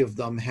think any of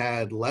them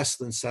had less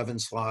than 7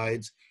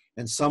 slides.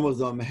 And some of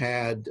them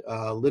had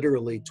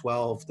literally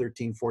 12,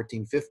 13,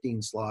 14,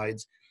 15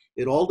 slides.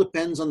 It all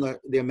depends on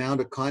the amount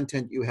of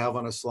content you have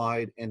on a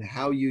slide and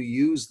how you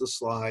use the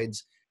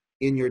slides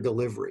in your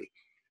delivery.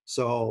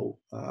 So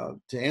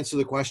to answer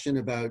the question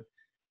about,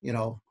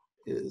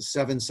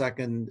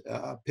 7-second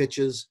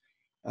pitches,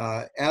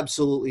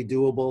 absolutely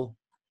doable.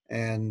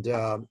 And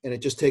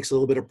it just takes a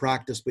little bit of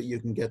practice, but you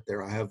can get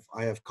there. I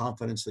have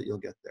confidence that you'll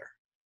get there.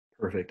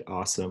 Perfect.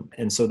 Awesome.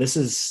 And so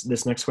this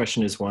next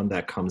question is one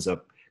that comes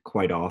up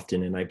quite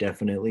often, and I've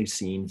definitely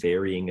seen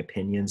varying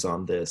opinions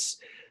on this.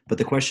 But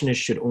the question is,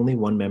 should only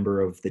one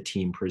member of the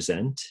team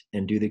present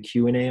and do the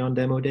Q&A on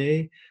demo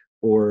day,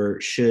 or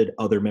should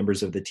other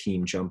members of the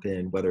team jump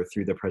in, whether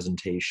through the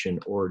presentation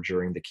or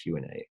during the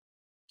Q&A?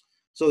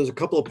 So there's a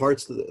couple of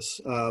parts to this.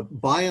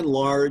 By and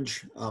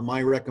large,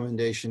 my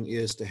recommendation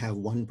is to have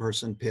one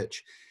person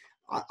pitch.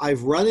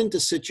 I've run into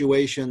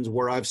situations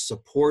where I've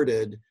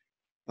supported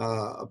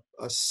a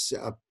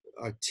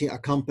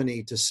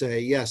company to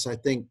say, yes, I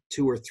think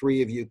 2 or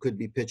 3 of you could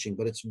be pitching,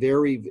 but it's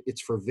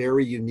for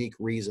very unique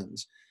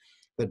reasons.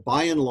 But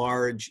by and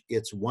large,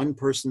 it's one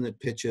person that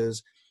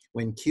pitches.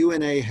 When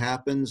Q&A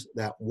happens,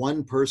 that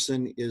one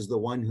person is the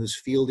one who's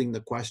fielding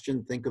the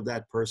question. Think of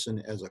that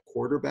person as a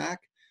quarterback.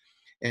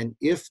 And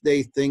if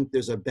they think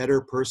there's a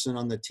better person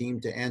on the team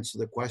to answer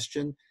the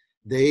question,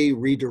 they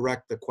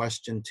redirect the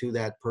question to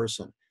that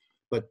person.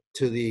 But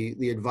to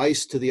the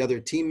advice to the other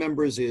team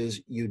members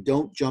is you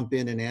don't jump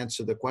in and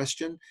answer the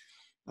question.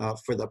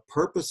 For the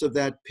purpose of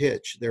that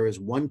pitch, there is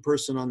one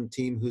person on the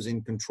team who's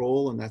in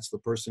control, and that's the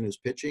person who's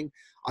pitching.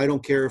 I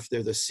don't care if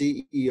they're the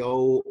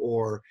CEO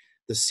or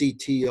the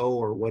CTO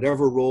or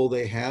whatever role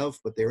they have,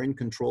 but they're in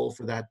control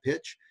for that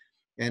pitch.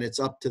 And it's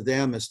up to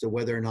them as to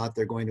whether or not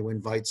they're going to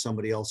invite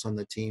somebody else on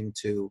the team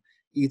to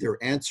either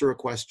answer a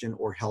question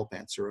or help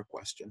answer a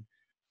question.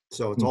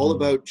 So it's all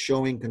about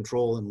showing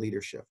control and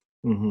leadership.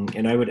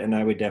 And I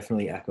would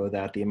definitely echo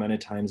that. The amount of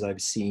times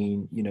I've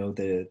seen, you know,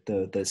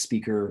 the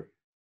speaker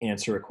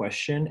answer a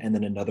question and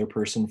then another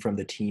person from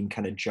the team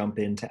kind of jump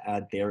in to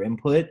add their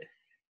input,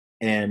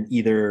 and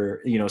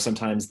either, you know,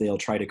 sometimes they'll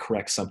try to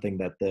correct something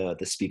that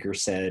the speaker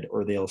said,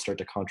 or they'll start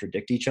to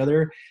contradict each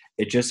other.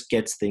 It just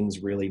gets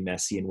things really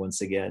messy. And once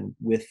again,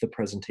 with the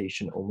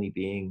presentation only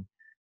being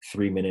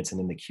 3 minutes and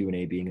then the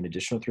Q&A being an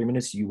additional 3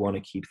 minutes, you want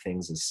to keep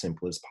things as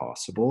simple as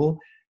possible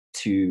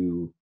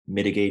to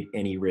mitigate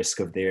any risk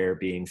of there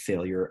being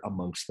failure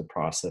amongst the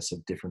process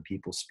of different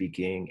people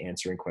speaking,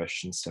 answering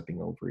questions,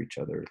 stepping over each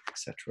other,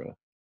 etc.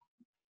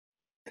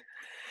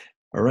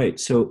 All right,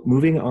 so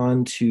moving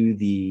on to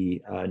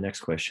the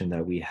next question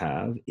that we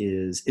have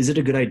is it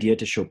a good idea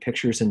to show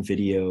pictures and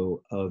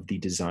video of the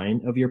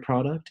design of your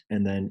product?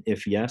 And then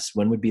if yes,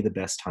 when would be the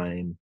best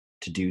time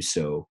to do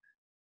so?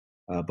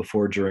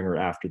 Before, during, or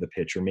after the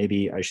pitch? Or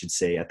maybe I should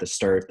say at the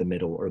start, the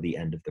middle, or the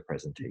end of the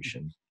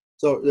presentation.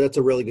 So that's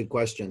a really good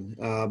question.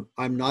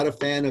 I'm not a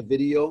fan of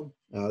video.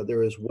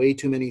 There is way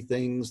too many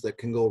things that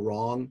can go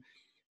wrong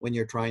when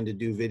you're trying to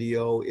do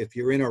video. If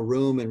you're in a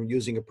room and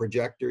using a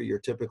projector, you're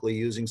typically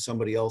using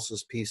somebody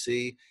else's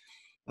PC.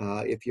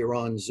 If you're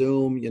on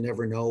Zoom, you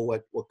never know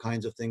what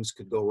kinds of things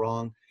could go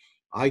wrong.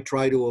 I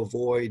try to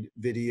avoid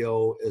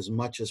video as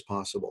much as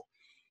possible.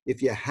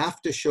 If you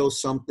have to show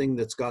something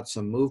that's got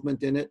some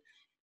movement in it,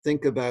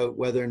 think about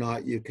whether or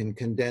not you can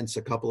condense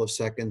a couple of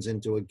seconds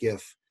into a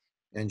GIF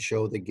and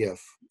show the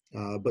GIF.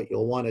 But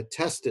you'll want to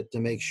test it to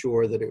make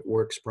sure that it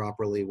works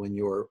properly when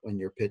you're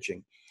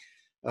pitching.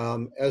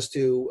 As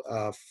to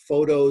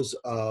photos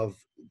of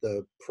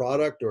the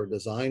product or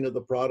design of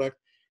the product,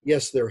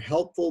 yes, they're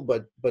helpful,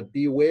 but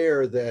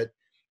beware that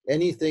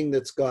anything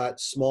that's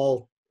got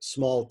small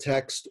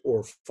text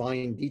or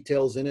fine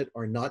details in it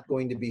are not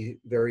going to be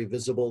very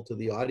visible to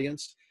the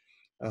audience.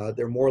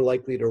 They're more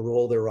likely to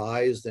roll their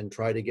eyes than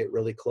try to get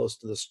really close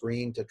to the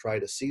screen to try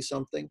to see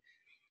something.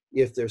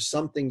 If there's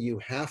something you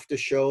have to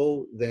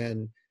show,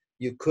 then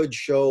you could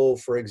show,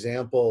 for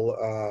example,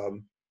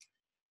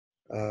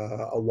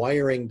 a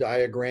wiring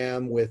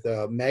diagram with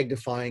a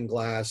magnifying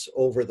glass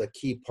over the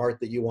key part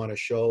that you want to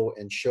show,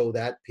 and show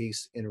that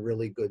piece in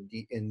really good,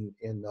 in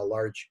a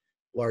large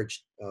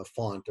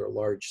font or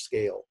large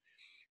scale.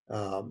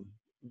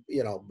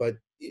 You know, but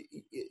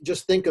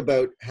just think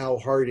about how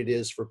hard it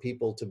is for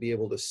people to be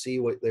able to see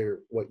what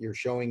you're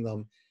showing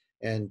them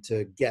and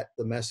to get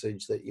the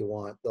message that you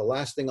want. The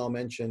last thing I'll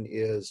mention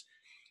is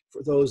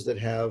for those that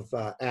have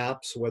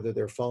apps, whether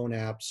they're phone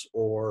apps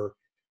or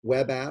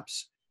web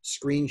apps,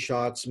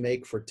 screenshots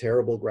make for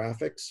terrible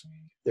graphics.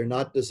 They're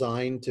not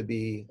designed to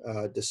be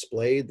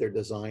displayed. They're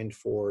designed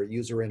for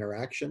user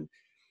interaction.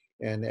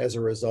 And as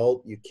a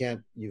result,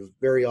 you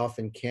very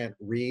often can't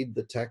read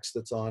the text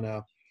that's on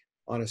a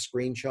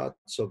screenshot.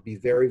 So be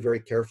very, very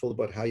careful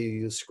about how you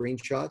use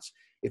screenshots.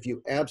 If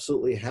you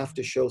absolutely have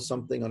to show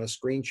something on a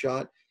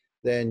screenshot,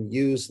 then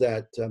use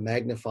that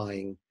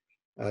magnifying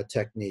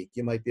technique.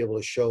 You might be able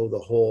to show the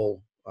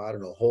whole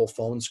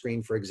phone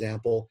screen, for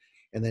example,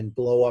 and then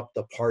blow up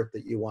the part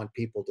that you want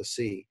people to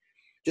see.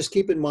 Just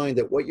keep in mind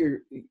that what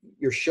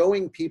you're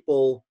showing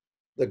people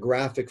the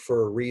graphic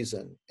for a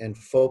reason, and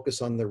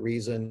focus on the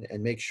reason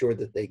and make sure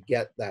that they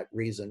get that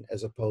reason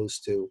as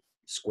opposed to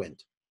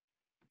squint.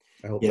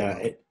 I hope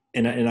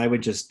and I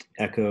would just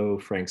echo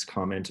Frank's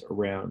comment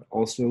around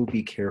also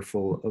be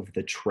careful of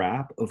the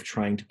trap of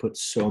trying to put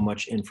so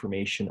much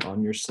information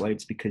on your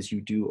slides because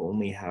you do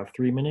only have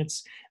 3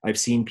 minutes. I've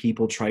seen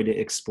people try to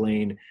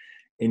explain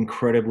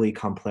incredibly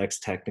complex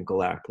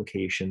technical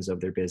applications of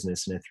their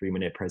business in a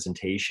 3-minute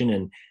presentation.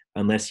 And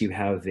unless you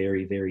have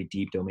very, very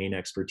deep domain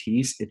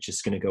expertise, it's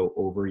just going to go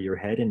over your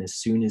head. And as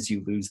soon as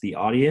you lose the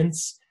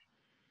audience,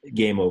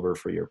 game over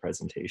for your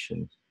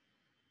presentation.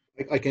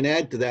 I can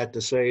add to that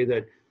to say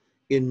that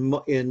in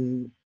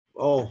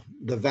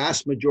the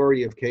vast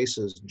majority of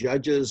cases,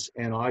 judges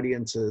and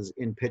audiences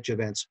in pitch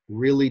events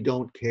really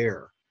don't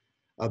care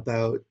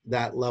about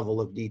that level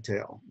of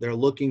detail. They're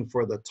looking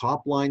for the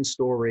top line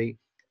story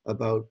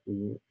about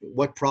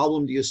what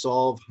problem do you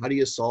solve, how do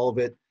you solve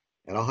it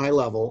at a high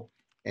level,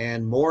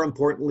 and more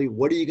importantly,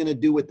 what are you going to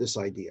do with this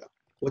idea?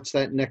 What's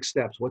that next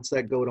steps? What's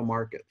that go to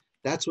market?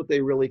 That's what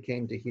they really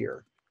came to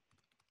hear.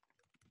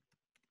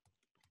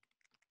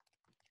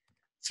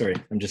 Sorry,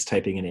 I'm just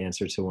typing an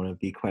answer to one of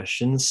the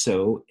questions.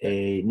 So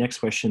a next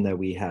question that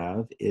we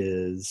have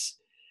is,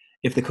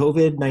 if the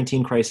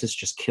COVID-19 crisis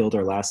just killed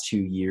our last 2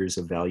 years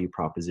of value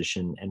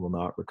proposition and will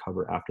not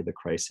recover after the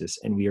crisis,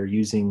 and we are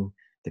using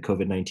the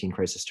COVID-19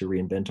 crisis to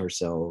reinvent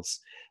ourselves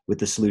with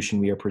the solution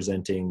we are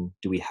presenting,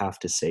 do we have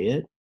to say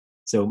it?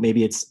 So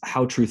maybe it's,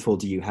 how truthful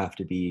do you have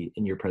to be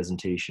in your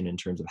presentation in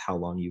terms of how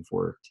long you've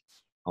worked?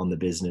 on the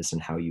business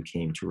and how you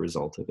came to a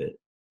result of it?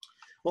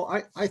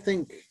 Well, I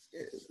think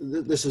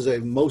this is a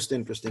most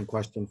interesting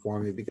question for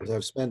me because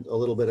I've spent a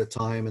little bit of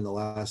time in the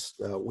last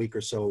week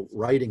or so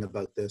writing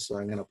about this. So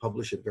I'm going to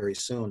publish it very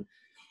soon.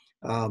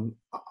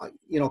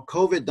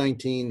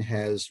 COVID-19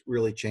 has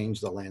really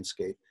changed the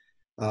landscape.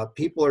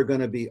 People are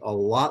going to be a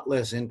lot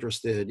less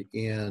interested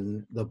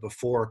in the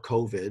before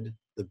COVID,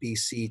 the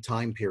BC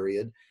time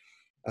period,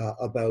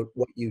 about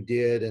what you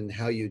did and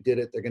how you did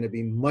it. They're going to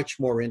be much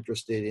more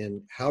interested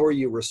in how are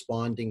you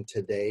responding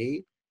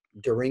today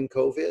during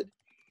COVID.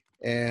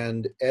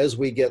 And as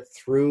we get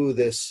through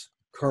this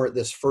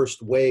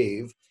first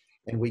wave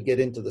and we get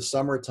into the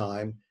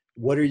summertime,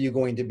 what are you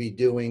going to be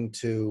doing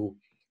to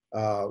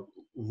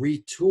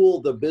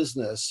retool the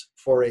business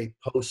for a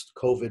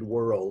post-COVID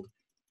world,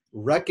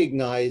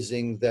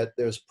 recognizing that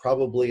there's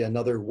probably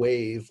another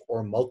wave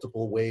or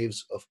multiple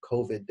waves of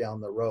COVID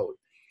down the road?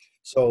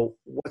 So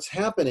what's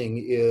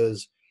happening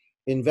is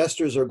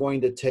investors are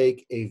going to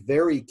take a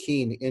very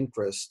keen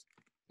interest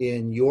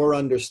in your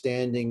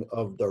understanding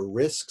of the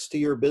risks to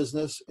your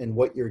business and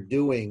what you're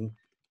doing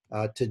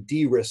to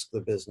de-risk the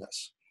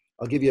business.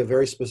 I'll give you a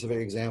very specific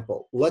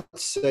example.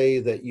 Let's say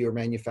that you're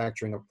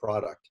manufacturing a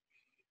product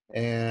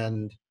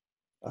and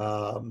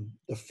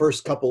the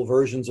first couple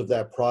versions of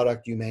that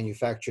product you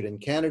manufactured in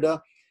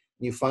Canada.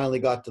 You finally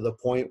got to the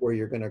point where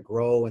you're going to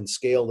grow and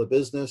scale the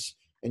business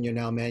and you're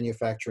now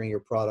manufacturing your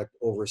product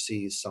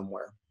overseas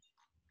somewhere.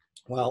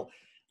 Well,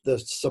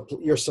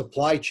 your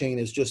supply chain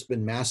has just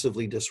been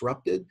massively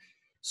disrupted.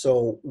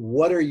 So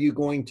what are you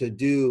going to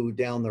do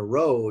down the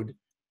road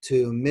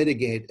to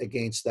mitigate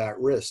against that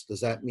risk? Does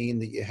that mean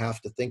that you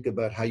have to think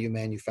about how you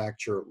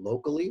manufacture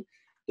locally?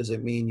 Does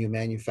it mean you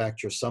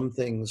manufacture some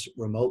things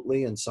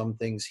remotely and some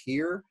things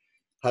here?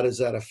 How does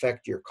that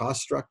affect your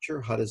cost structure?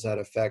 How does that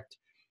affect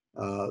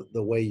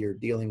the way you're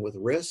dealing with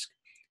risk?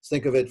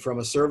 Think of it from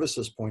a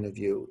services point of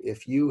view.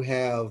 If you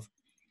have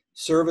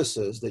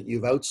services that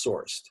you've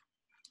outsourced,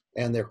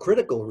 and they're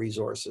critical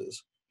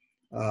resources,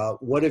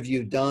 what have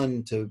you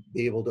done to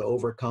be able to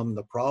overcome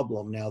the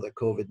problem now that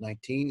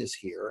COVID-19 is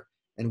here?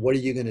 And what are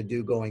you going to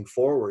do going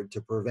forward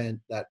to prevent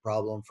that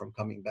problem from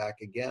coming back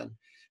again?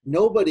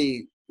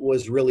 Nobody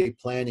was really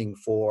planning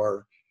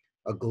for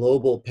a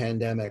global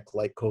pandemic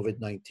like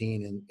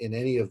COVID-19 in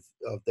any of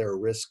their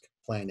risk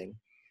planning.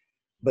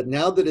 But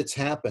now that it's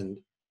happened,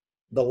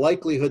 the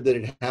likelihood that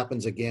it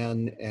happens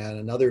again and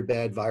another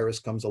bad virus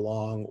comes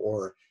along,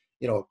 or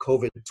a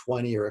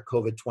COVID-20 or a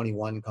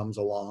COVID-21 comes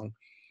along,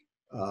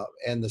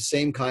 and the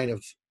same kind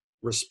of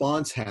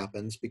response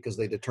happens because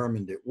they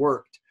determined it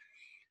worked.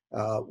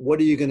 What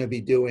are you going to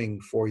be doing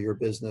for your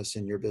business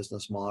and your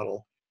business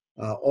model?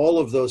 All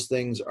of those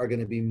things are going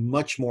to be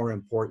much more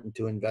important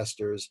to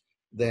investors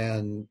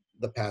than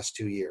the past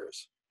 2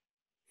 years.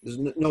 There's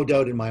no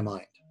doubt in my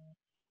mind.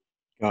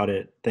 Got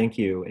it. Thank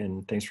you.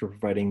 And thanks for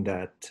providing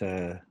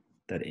that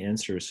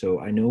answer. So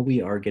I know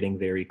we are getting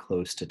very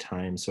close to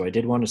time. So I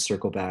did want to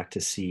circle back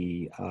to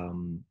see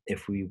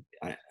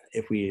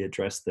if we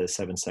addressed the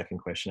 7-second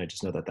question. I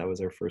just know that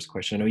was our first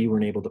question. I know you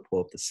weren't able to pull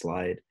up the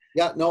slide.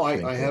 Yeah, no,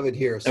 I have it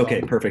here. So.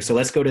 Okay, perfect. So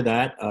let's go to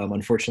that.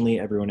 Unfortunately,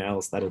 everyone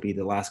else, that'll be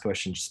the last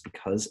question just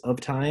because of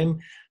time.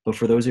 But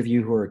for those of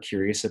you who are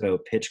curious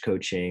about pitch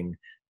coaching,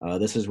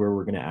 this is where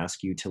we're going to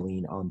ask you to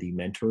lean on the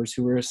mentors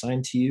who are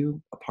assigned to you.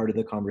 A part of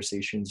the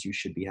conversations you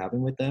should be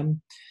having with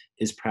them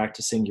is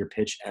practicing your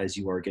pitch as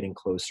you are getting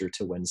closer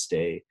to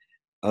Wednesday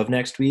of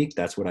next week.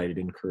 That's what I'd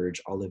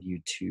encourage all of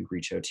you to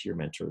reach out to your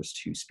mentors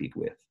to speak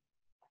with.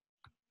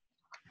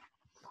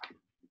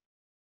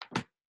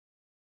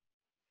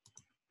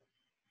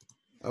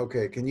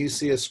 Okay, can you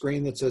see a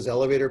screen that says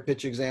elevator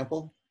pitch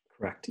example?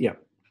 Correct, yeah.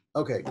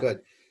 Okay,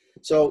 good.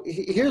 So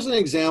here's an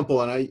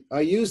example, and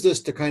I use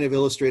this to kind of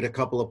illustrate a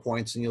couple of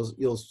points, and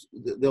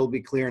they'll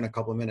be clear in a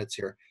couple of minutes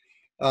here.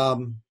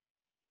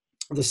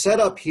 The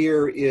setup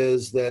here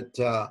is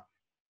that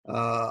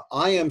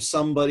I am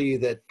somebody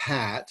that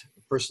Pat,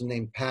 a person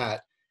named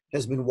Pat,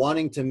 has been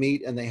wanting to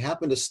meet, and they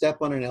happen to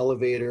step on an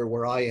elevator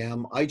where I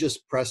am. I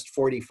just pressed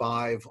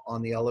 45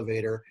 on the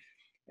elevator,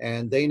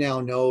 and they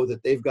now know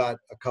that they've got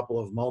a couple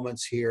of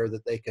moments here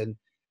that they can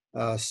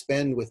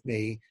spend with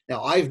me.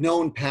 Now, I've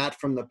known Pat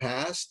from the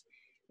past,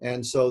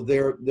 and so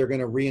they're going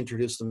to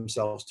reintroduce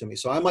themselves to me.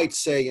 So I might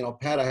say,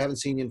 Pat, I haven't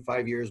seen you in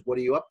 5 years. What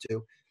are you up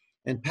to?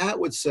 And Pat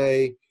would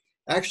say,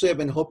 actually, I've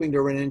been hoping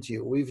to run into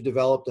you. We've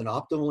developed an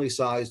optimally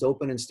sized,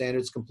 open and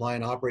standards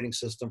compliant operating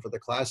system for the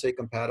Class A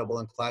compatible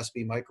and Class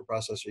B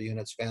microprocessor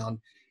units found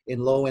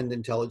in low-end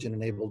intelligent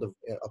enabled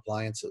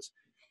appliances.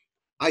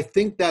 I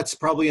think that's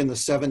probably in the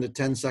 7 to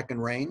 10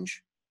 second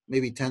range,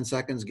 maybe 10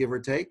 seconds, give or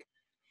take.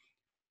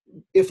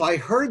 If I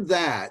heard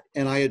that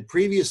and I had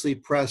previously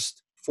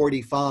pressed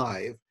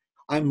 45,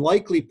 I'm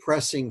likely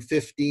pressing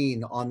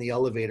 15 on the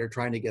elevator,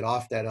 trying to get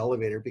off that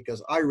elevator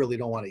because I really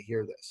don't want to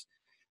hear this.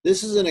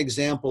 This is an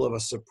example of a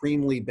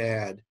supremely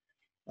bad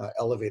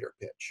elevator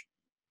pitch.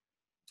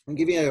 I'll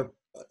give you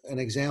an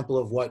example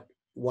of what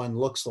one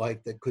looks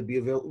like that could be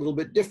a little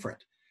bit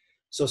different.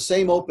 So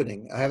same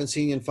opening. I haven't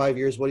seen you in 5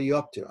 years. What are you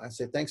up to? I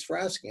say, thanks for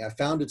asking. I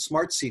founded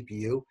Smart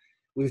CPU.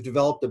 We've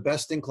developed a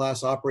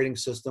best-in-class operating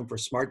system for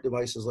smart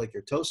devices like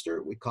your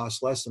toaster. We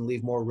cost less and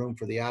leave more room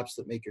for the apps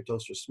that make your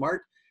toaster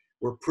smart.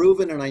 We're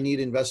proven and I need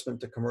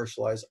investment to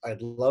commercialize.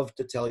 I'd love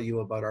to tell you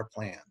about our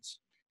plans.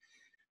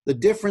 The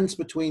difference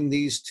between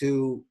these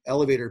two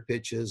elevator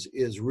pitches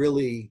is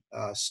really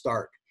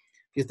stark.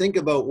 If you think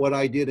about what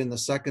I did in the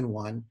second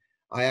one,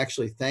 I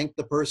actually thanked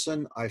the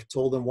person. I've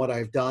told them what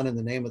I've done in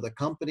the name of the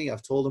company.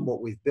 I've told them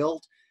what we've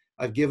built.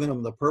 I've given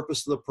them the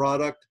purpose of the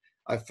product.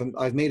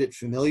 I've made it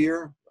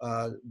familiar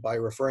by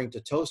referring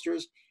to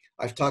toasters.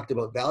 I've talked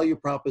about value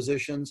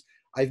propositions.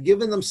 I've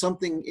given them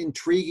something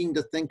intriguing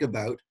to think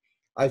about.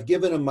 I've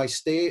given them my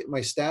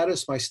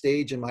status, my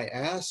stage, and my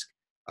ask.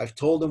 I've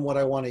told them what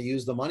I want to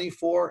use the money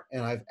for,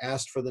 and I've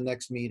asked for the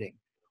next meeting,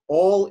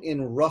 all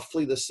in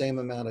roughly the same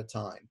amount of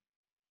time.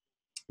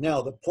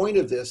 Now, the point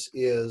of this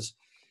is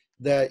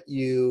that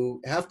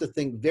you have to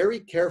think very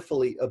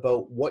carefully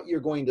about what you're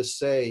going to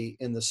say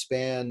in the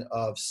span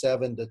of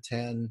 7 to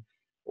 10,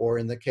 or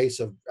in the case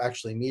of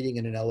actually meeting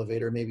in an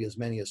elevator, maybe as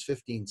many as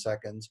 15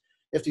 seconds.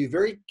 You have to be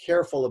very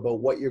careful about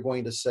what you're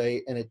going to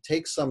say, and it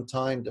takes some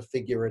time to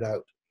figure it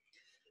out.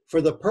 For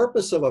the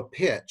purpose of a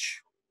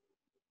pitch,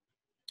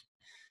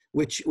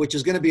 which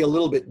is going to be a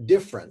little bit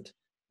different,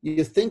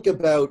 you think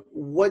about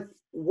what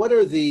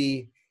are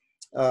the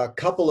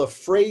couple of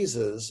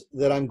phrases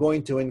that I'm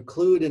going to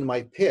include in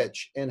my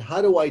pitch, and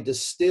how do I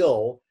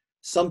distill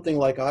something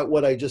like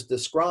what I just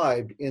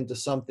described into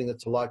something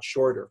that's a lot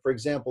shorter. For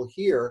example,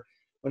 here,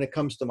 when it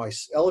comes to my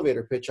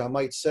elevator pitch, I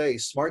might say,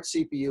 Smart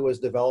CPU has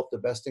developed a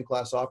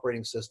best-in-class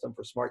operating system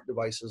for smart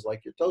devices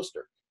like your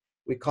toaster.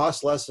 We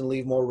cost less and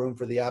leave more room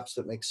for the apps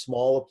that make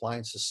small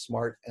appliances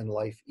smart and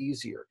life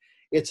easier.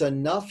 It's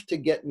enough to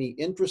get me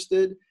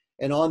interested.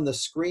 And on the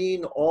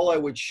screen, all I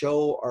would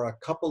show are a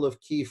couple of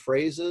key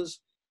phrases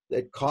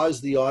that cause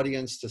the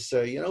audience to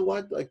say, you know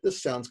what, like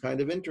this sounds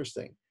kind of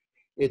interesting.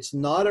 It's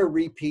not a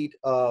repeat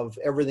of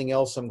everything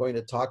else I'm going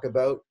to talk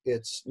about.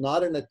 It's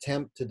not an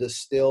attempt to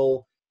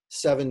distill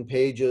 7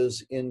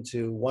 pages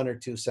into 1 or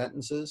 2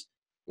 sentences.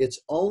 It's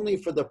only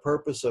for the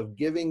purpose of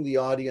giving the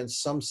audience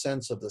some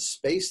sense of the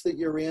space that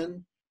you're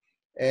in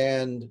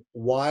and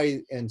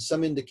why, and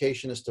some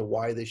indication as to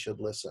why they should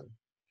listen.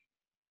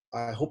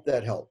 I hope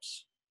that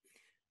helps.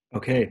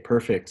 Okay,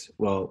 perfect.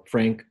 Well,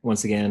 Frank,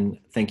 once again,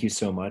 thank you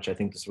so much. I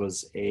think this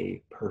was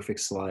a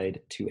perfect slide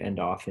to end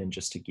off in,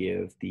 just to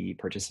give the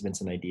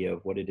participants an idea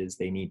of what it is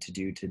they need to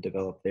do to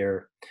develop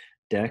their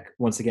deck.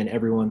 Once again,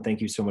 everyone,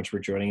 thank you so much for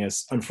joining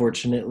us.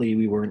 Unfortunately,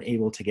 we weren't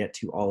able to get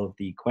to all of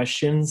the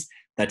questions.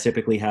 That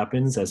typically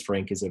happens, as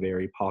Frank is a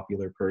very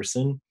popular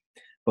person,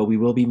 but we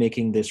will be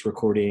making this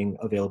recording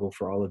available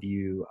for all of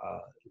you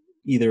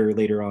either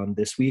later on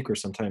this week or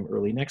sometime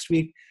early next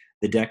week.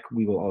 The deck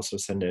we will also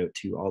send out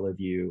to all of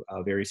you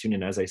very soon.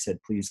 And as I said,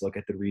 please look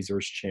at the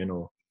resource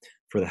channel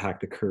for the Hack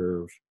the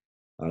Curve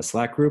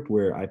Slack group,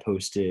 where I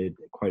posted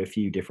quite a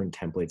few different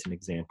templates and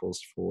examples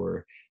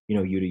for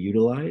you to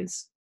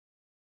utilize.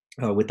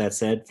 With that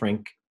said,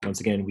 Frank,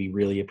 once again, we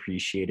really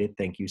appreciate it.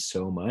 Thank you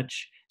so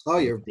much. Oh,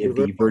 you're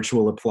the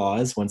virtual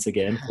applause once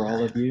again for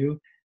all of you.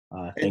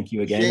 Thank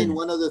you again. Shane,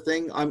 one other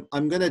thing,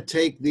 I'm going to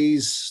take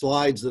these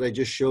slides that I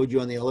just showed you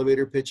on the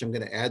elevator pitch. I'm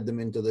going to add them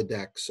into the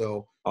deck.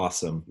 So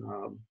awesome.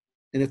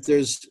 And if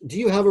do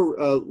you have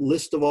a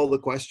list of all the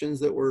questions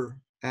that were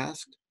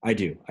asked? I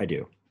do.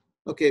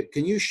 Okay,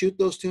 can you shoot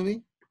those to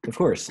me? Of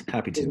course,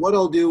 happy to. What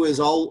I'll do is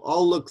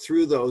I'll look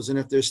through those, and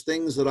if there's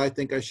things that I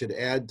think I should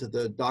add to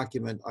the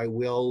document, I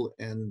will,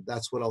 and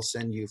that's what I'll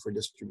send you for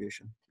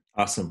distribution.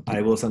 Awesome.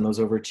 I will send those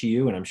over to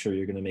you, and I'm sure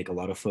you're going to make a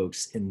lot of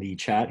folks in the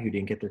chat who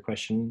didn't get their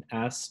question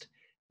asked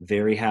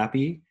very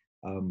happy.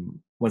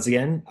 Once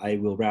again, I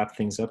will wrap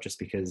things up just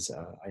because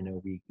I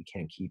know we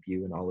can't keep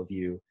you and all of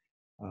you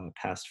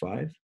past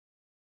 5.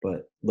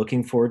 But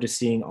looking forward to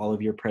seeing all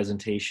of your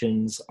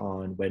presentations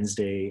on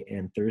Wednesday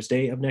and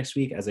Thursday of next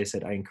week. As I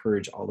said, I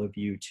encourage all of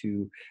you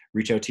to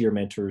reach out to your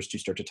mentors to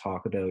start to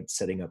talk about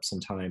setting up some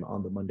time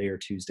on the Monday or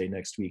Tuesday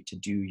next week to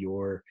do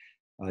your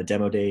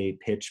demo day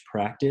pitch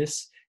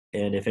practice.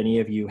 And if any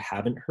of you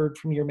haven't heard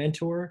from your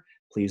mentor,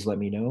 please let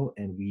me know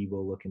and we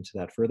will look into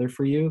that further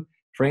for you.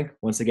 Frank,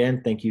 once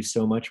again, thank you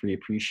so much. We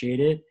appreciate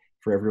it.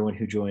 For everyone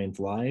who joined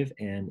live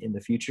and in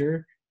the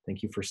future,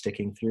 thank you for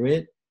sticking through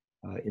it.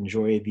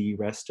 Enjoy the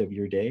rest of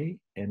your day.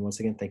 And once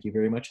again, thank you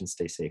very much and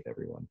stay safe,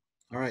 everyone.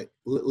 All right.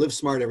 Live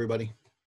smart, everybody.